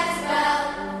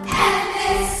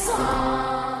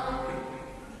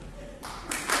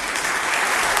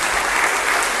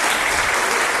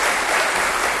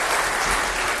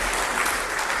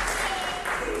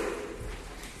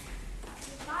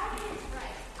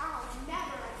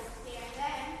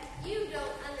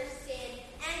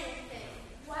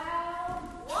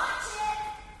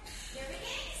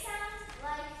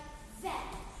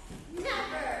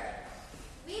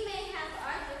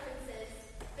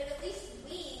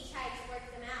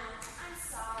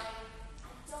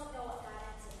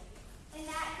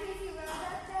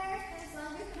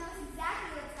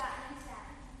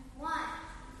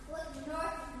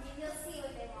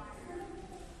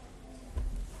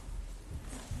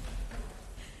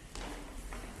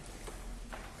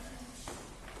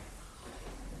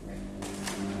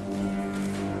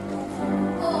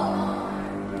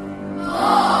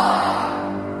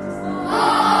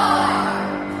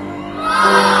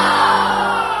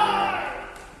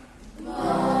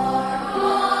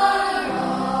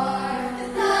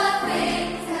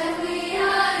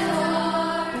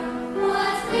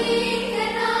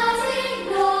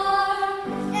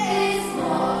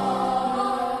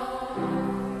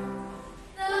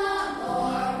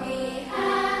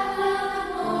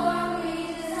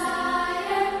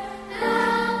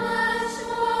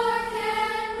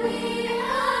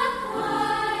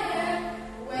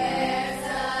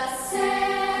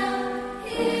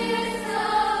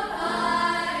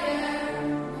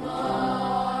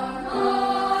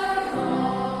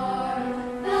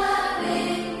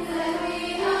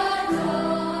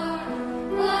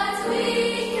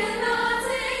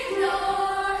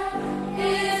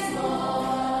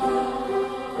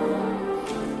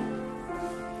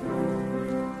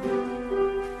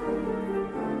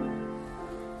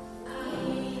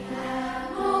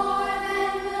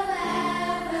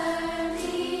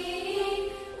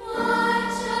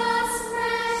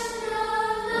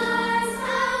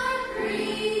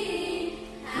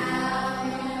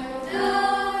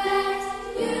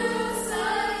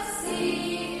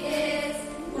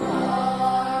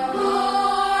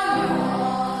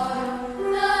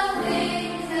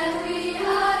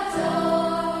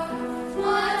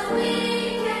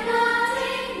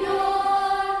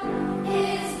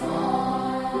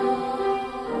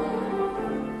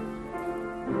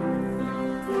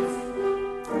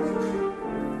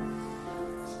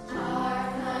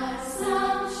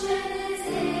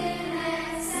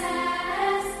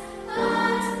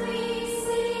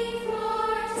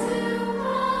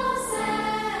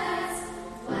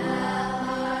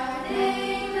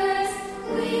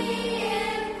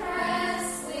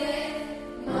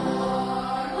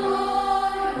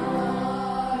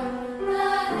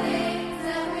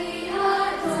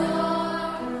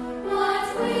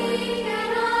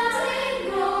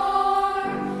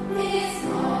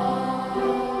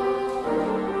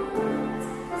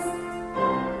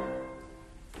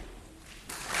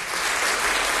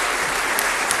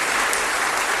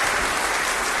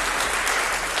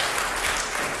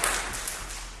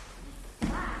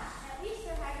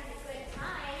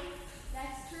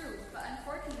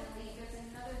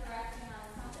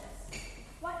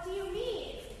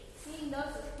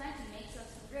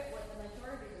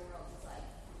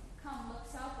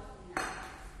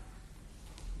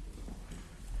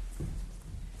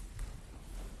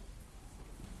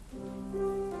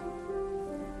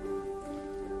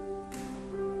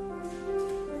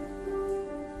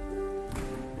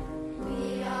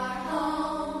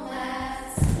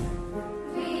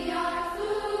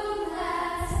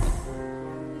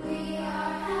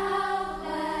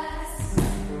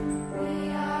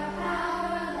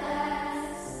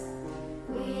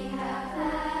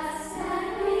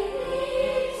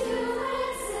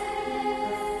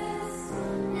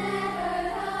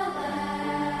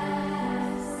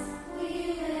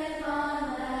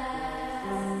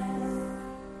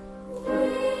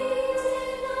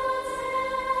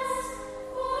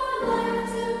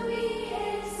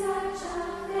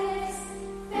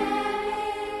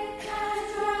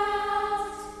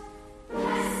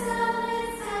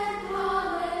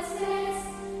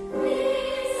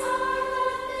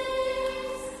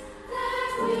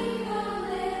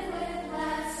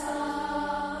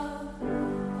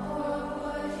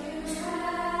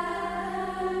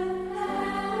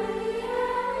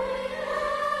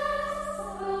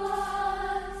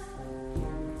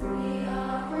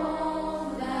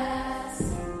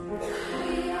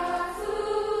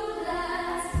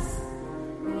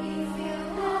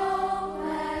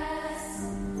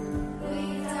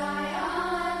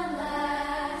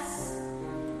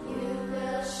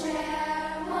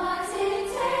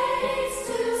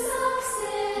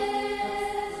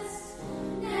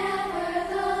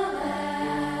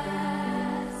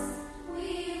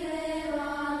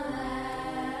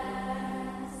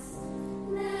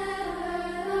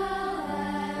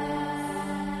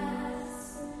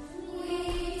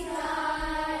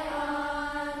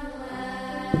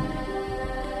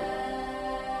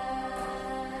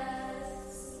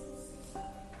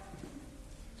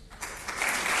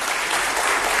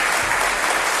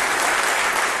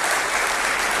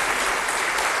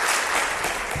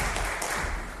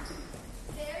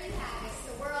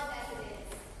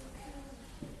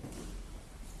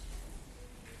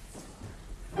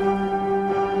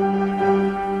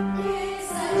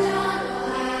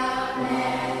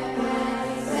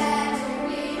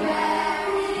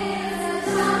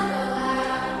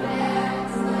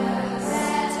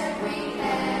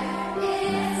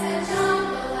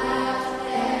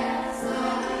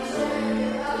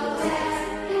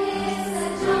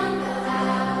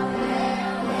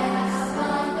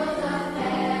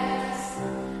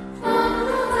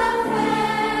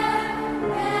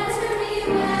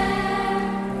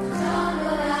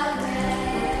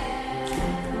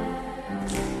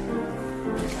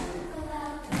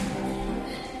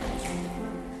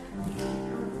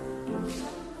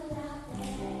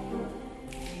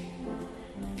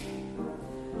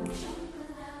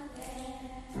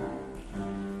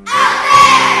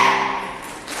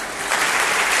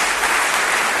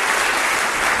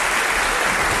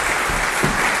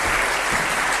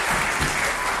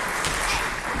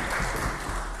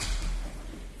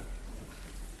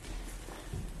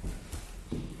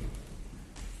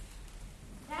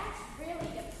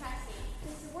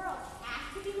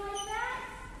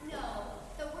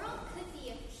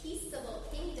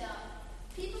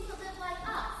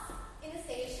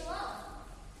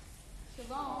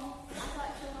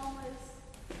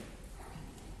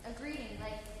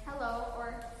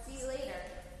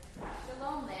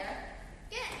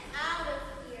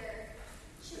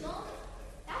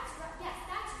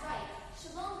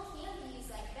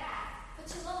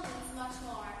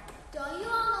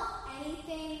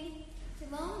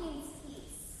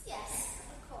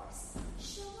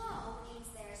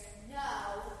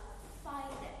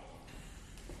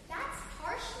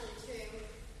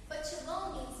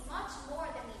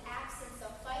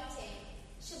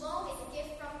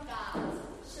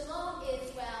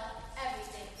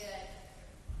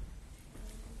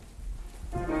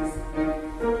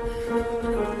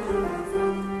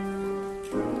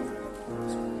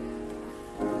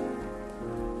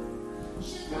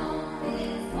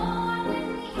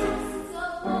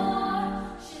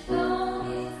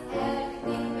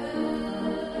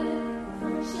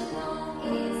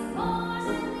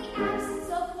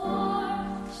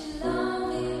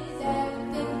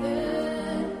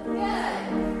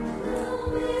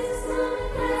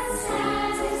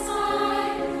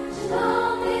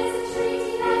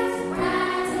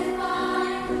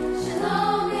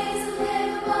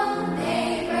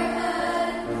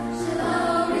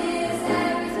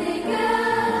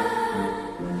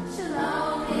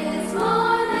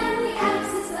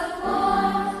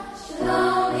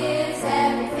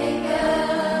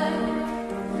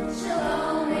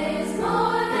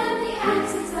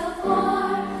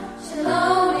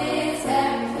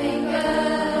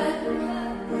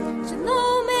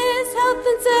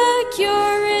 and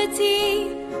security.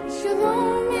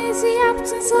 Shalom is the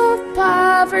absence of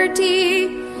poverty.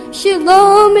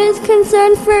 Shalom is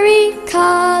concern for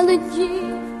ecology.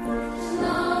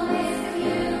 Shalom is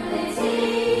unity.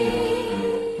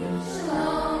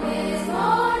 Shalom is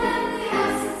more than the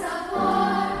absence of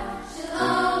war.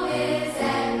 Shalom is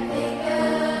everything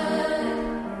good.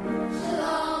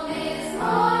 Shalom is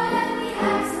more than the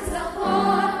absence of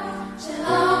war.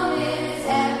 Shalom is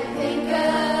everything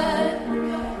good.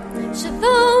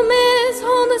 Shalom is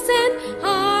wholeness and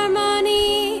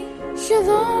harmony.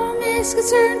 Shalom is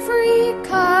concern for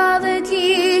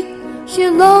ecology.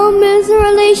 Shalom is a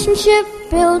relationship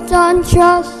built on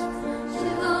trust.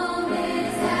 Shalom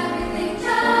is everything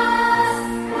just,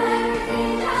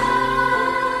 everything just.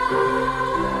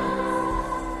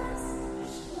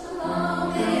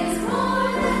 Shalom is more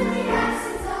than the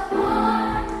absence of war.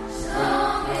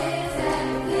 Shalom is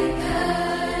everything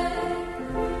good.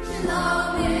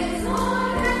 Shalom is more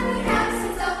than the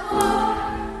absence of war.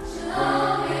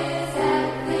 Shalom is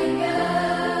everything good.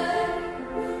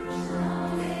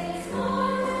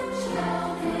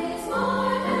 Shalom is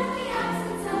more than the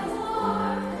absence of war.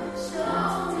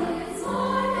 Shalom is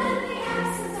more than the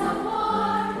absence of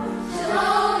war.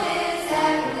 Shalom is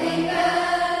everything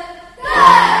good.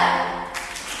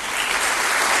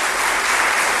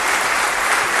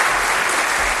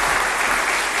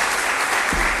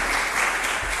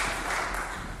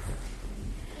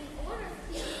 In order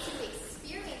for people to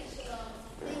experience shalom,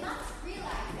 they must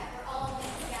realize that we're all in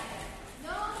this together.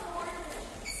 No more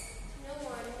divisions. No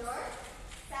more north,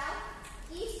 south,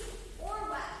 east, or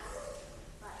west,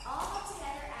 but all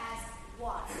together as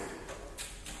one.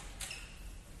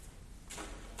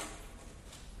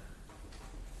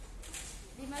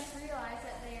 They must realize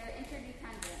that they are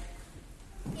interdependent.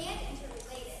 And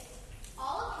interrelated.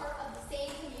 All a part of the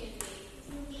same community.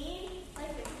 You mean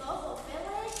like a global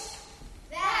village?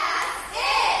 That's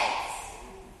it!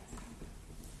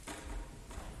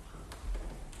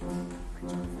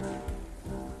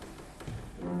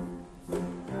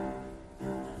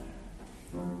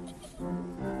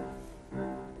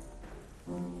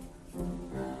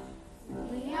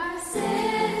 We are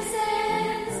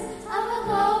citizens of a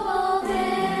global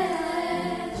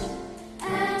village,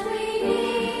 and we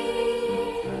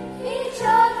need each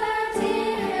other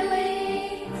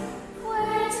dearly.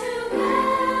 We're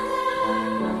together,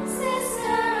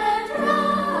 sister and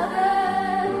brother.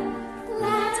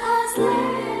 Let us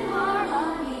live in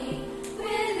harmony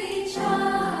with each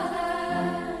other.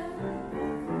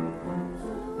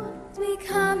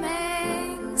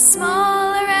 Becoming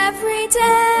smaller every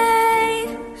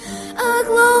day, a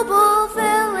global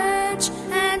village,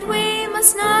 and we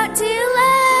must not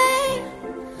delay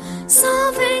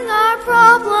solving our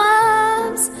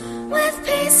problems with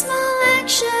peaceful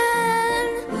action,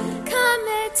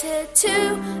 committed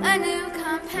to a new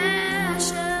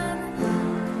compassion.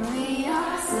 We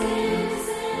are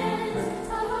citizens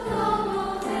of a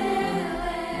global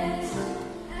village,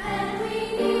 and we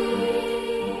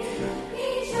need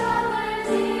each other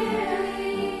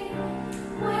dearly.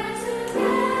 We're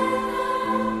together,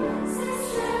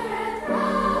 sister and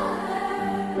brother.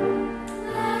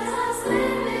 Let us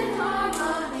live in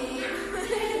harmony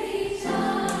with each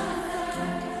other.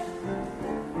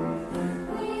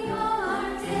 We all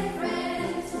are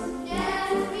different, yet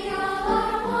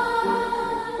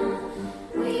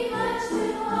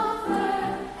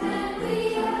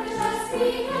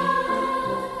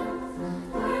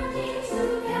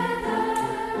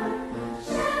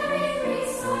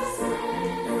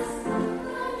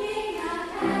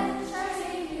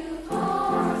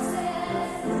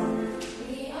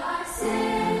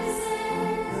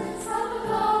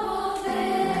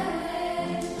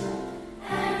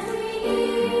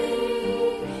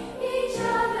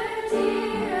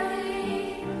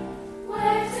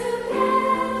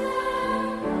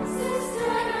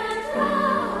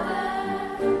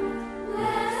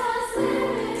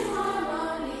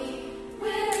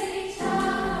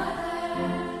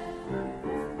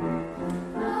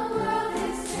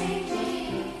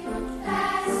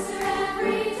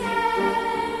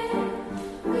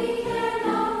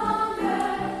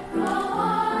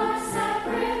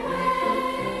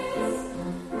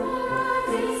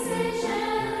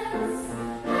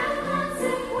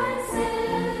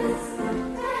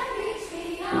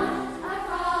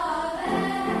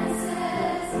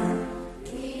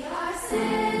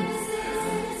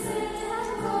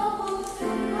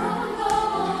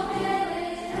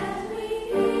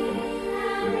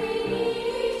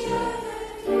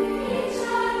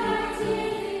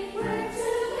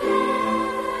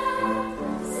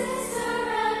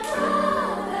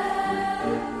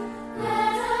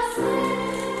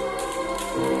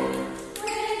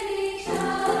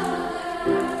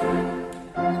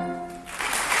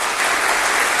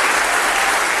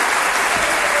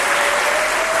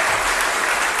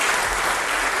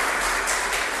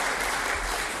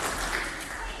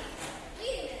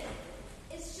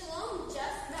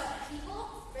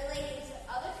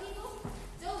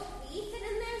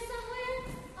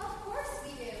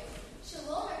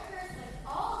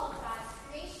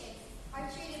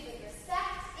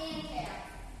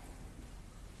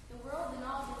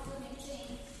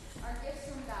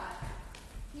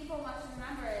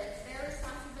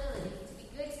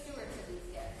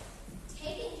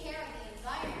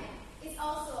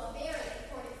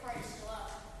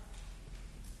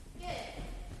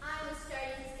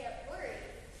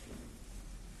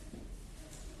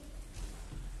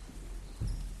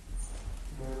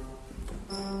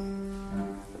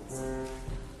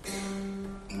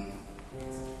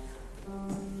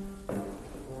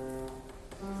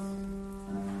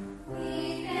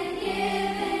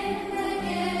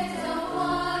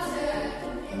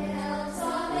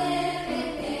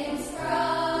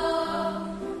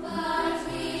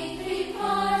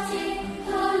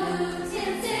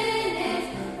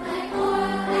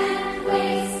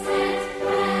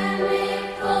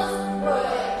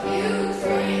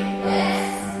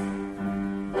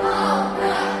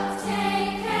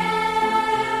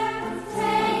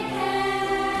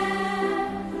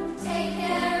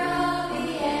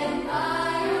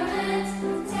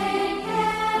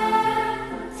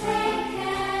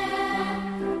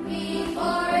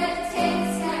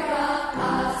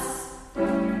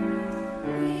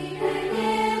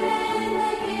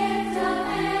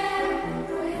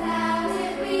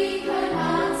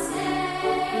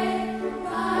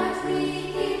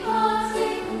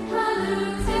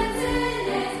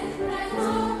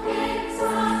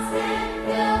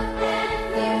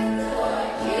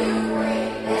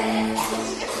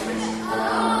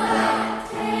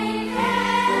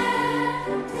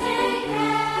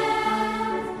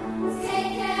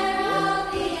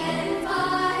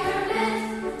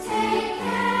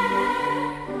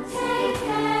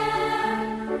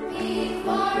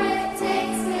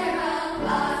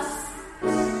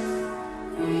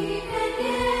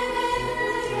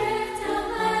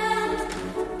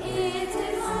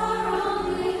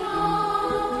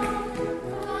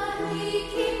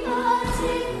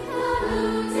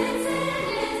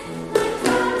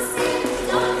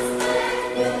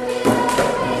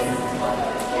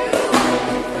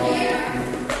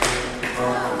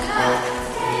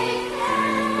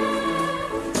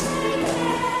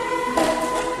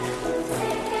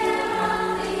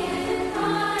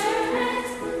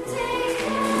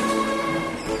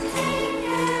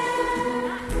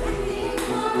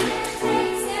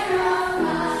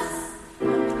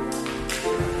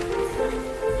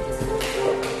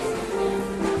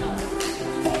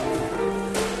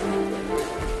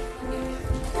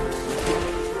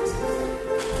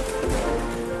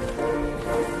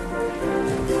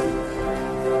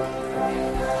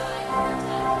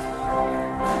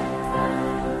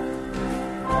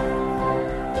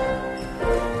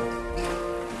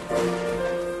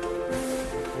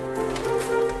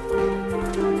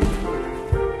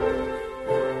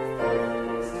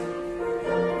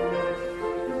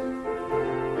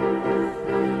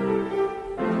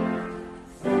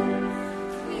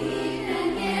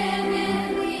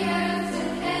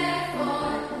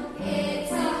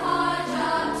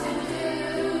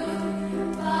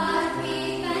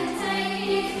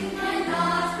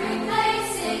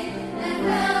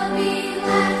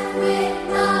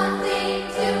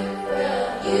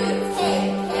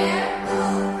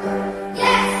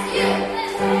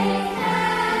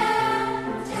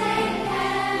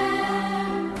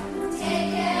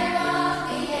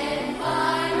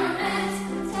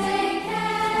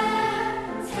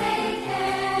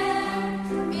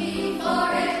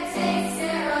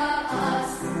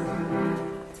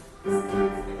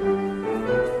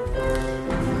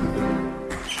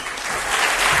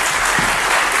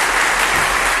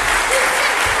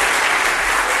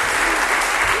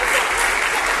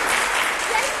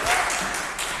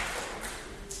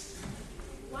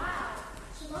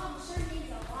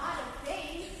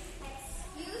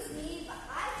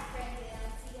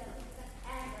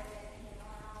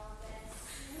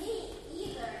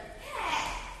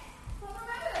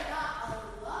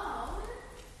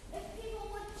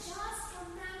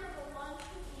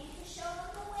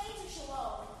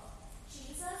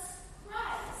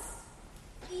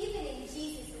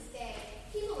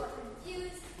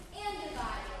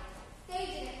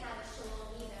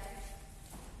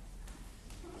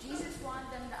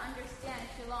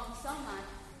shalom so much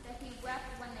that he wept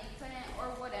when they couldn't or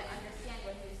wouldn't understand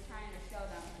what he was trying to show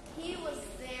them. He was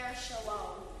their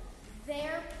shalom,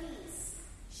 their peace,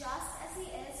 just as he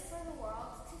is for the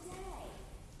world today.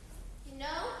 You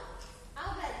know,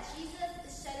 I'll bet Jesus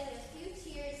is shedding a few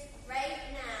tears right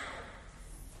now.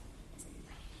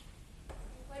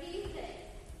 What do you think?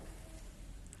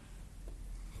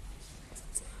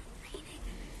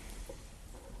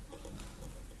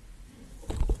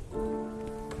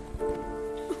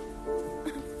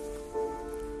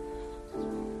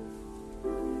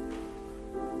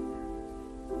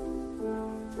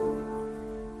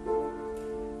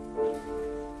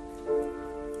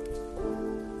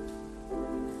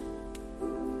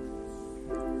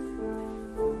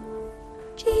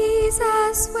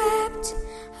 Jesus wept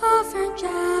over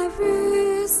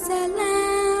Jerusalem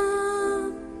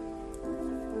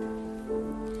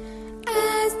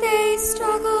as they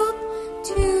struggled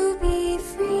to be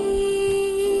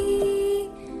free,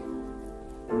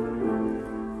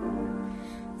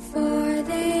 for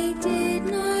they did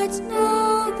not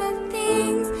know the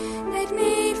things that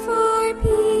made for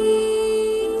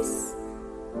peace,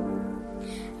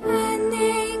 and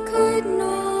they could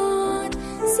not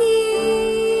see.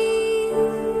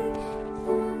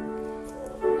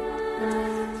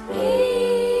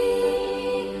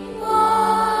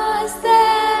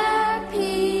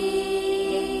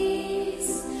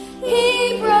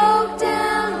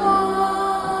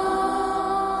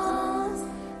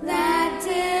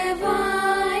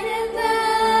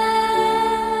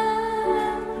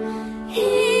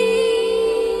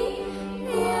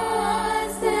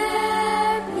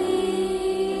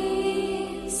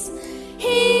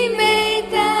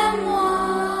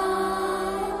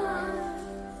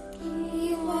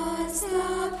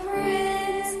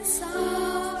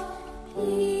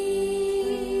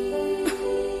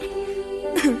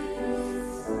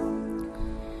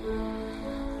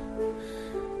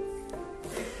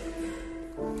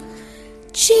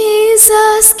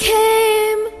 Jesus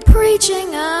came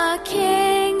preaching a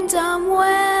kingdom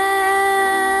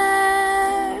where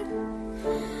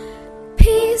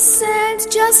peace and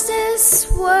justice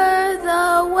were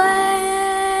the way.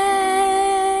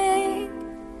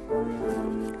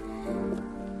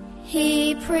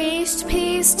 He preached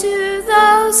peace to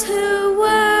those who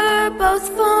were both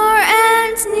far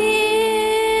and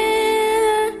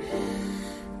near,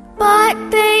 but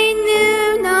they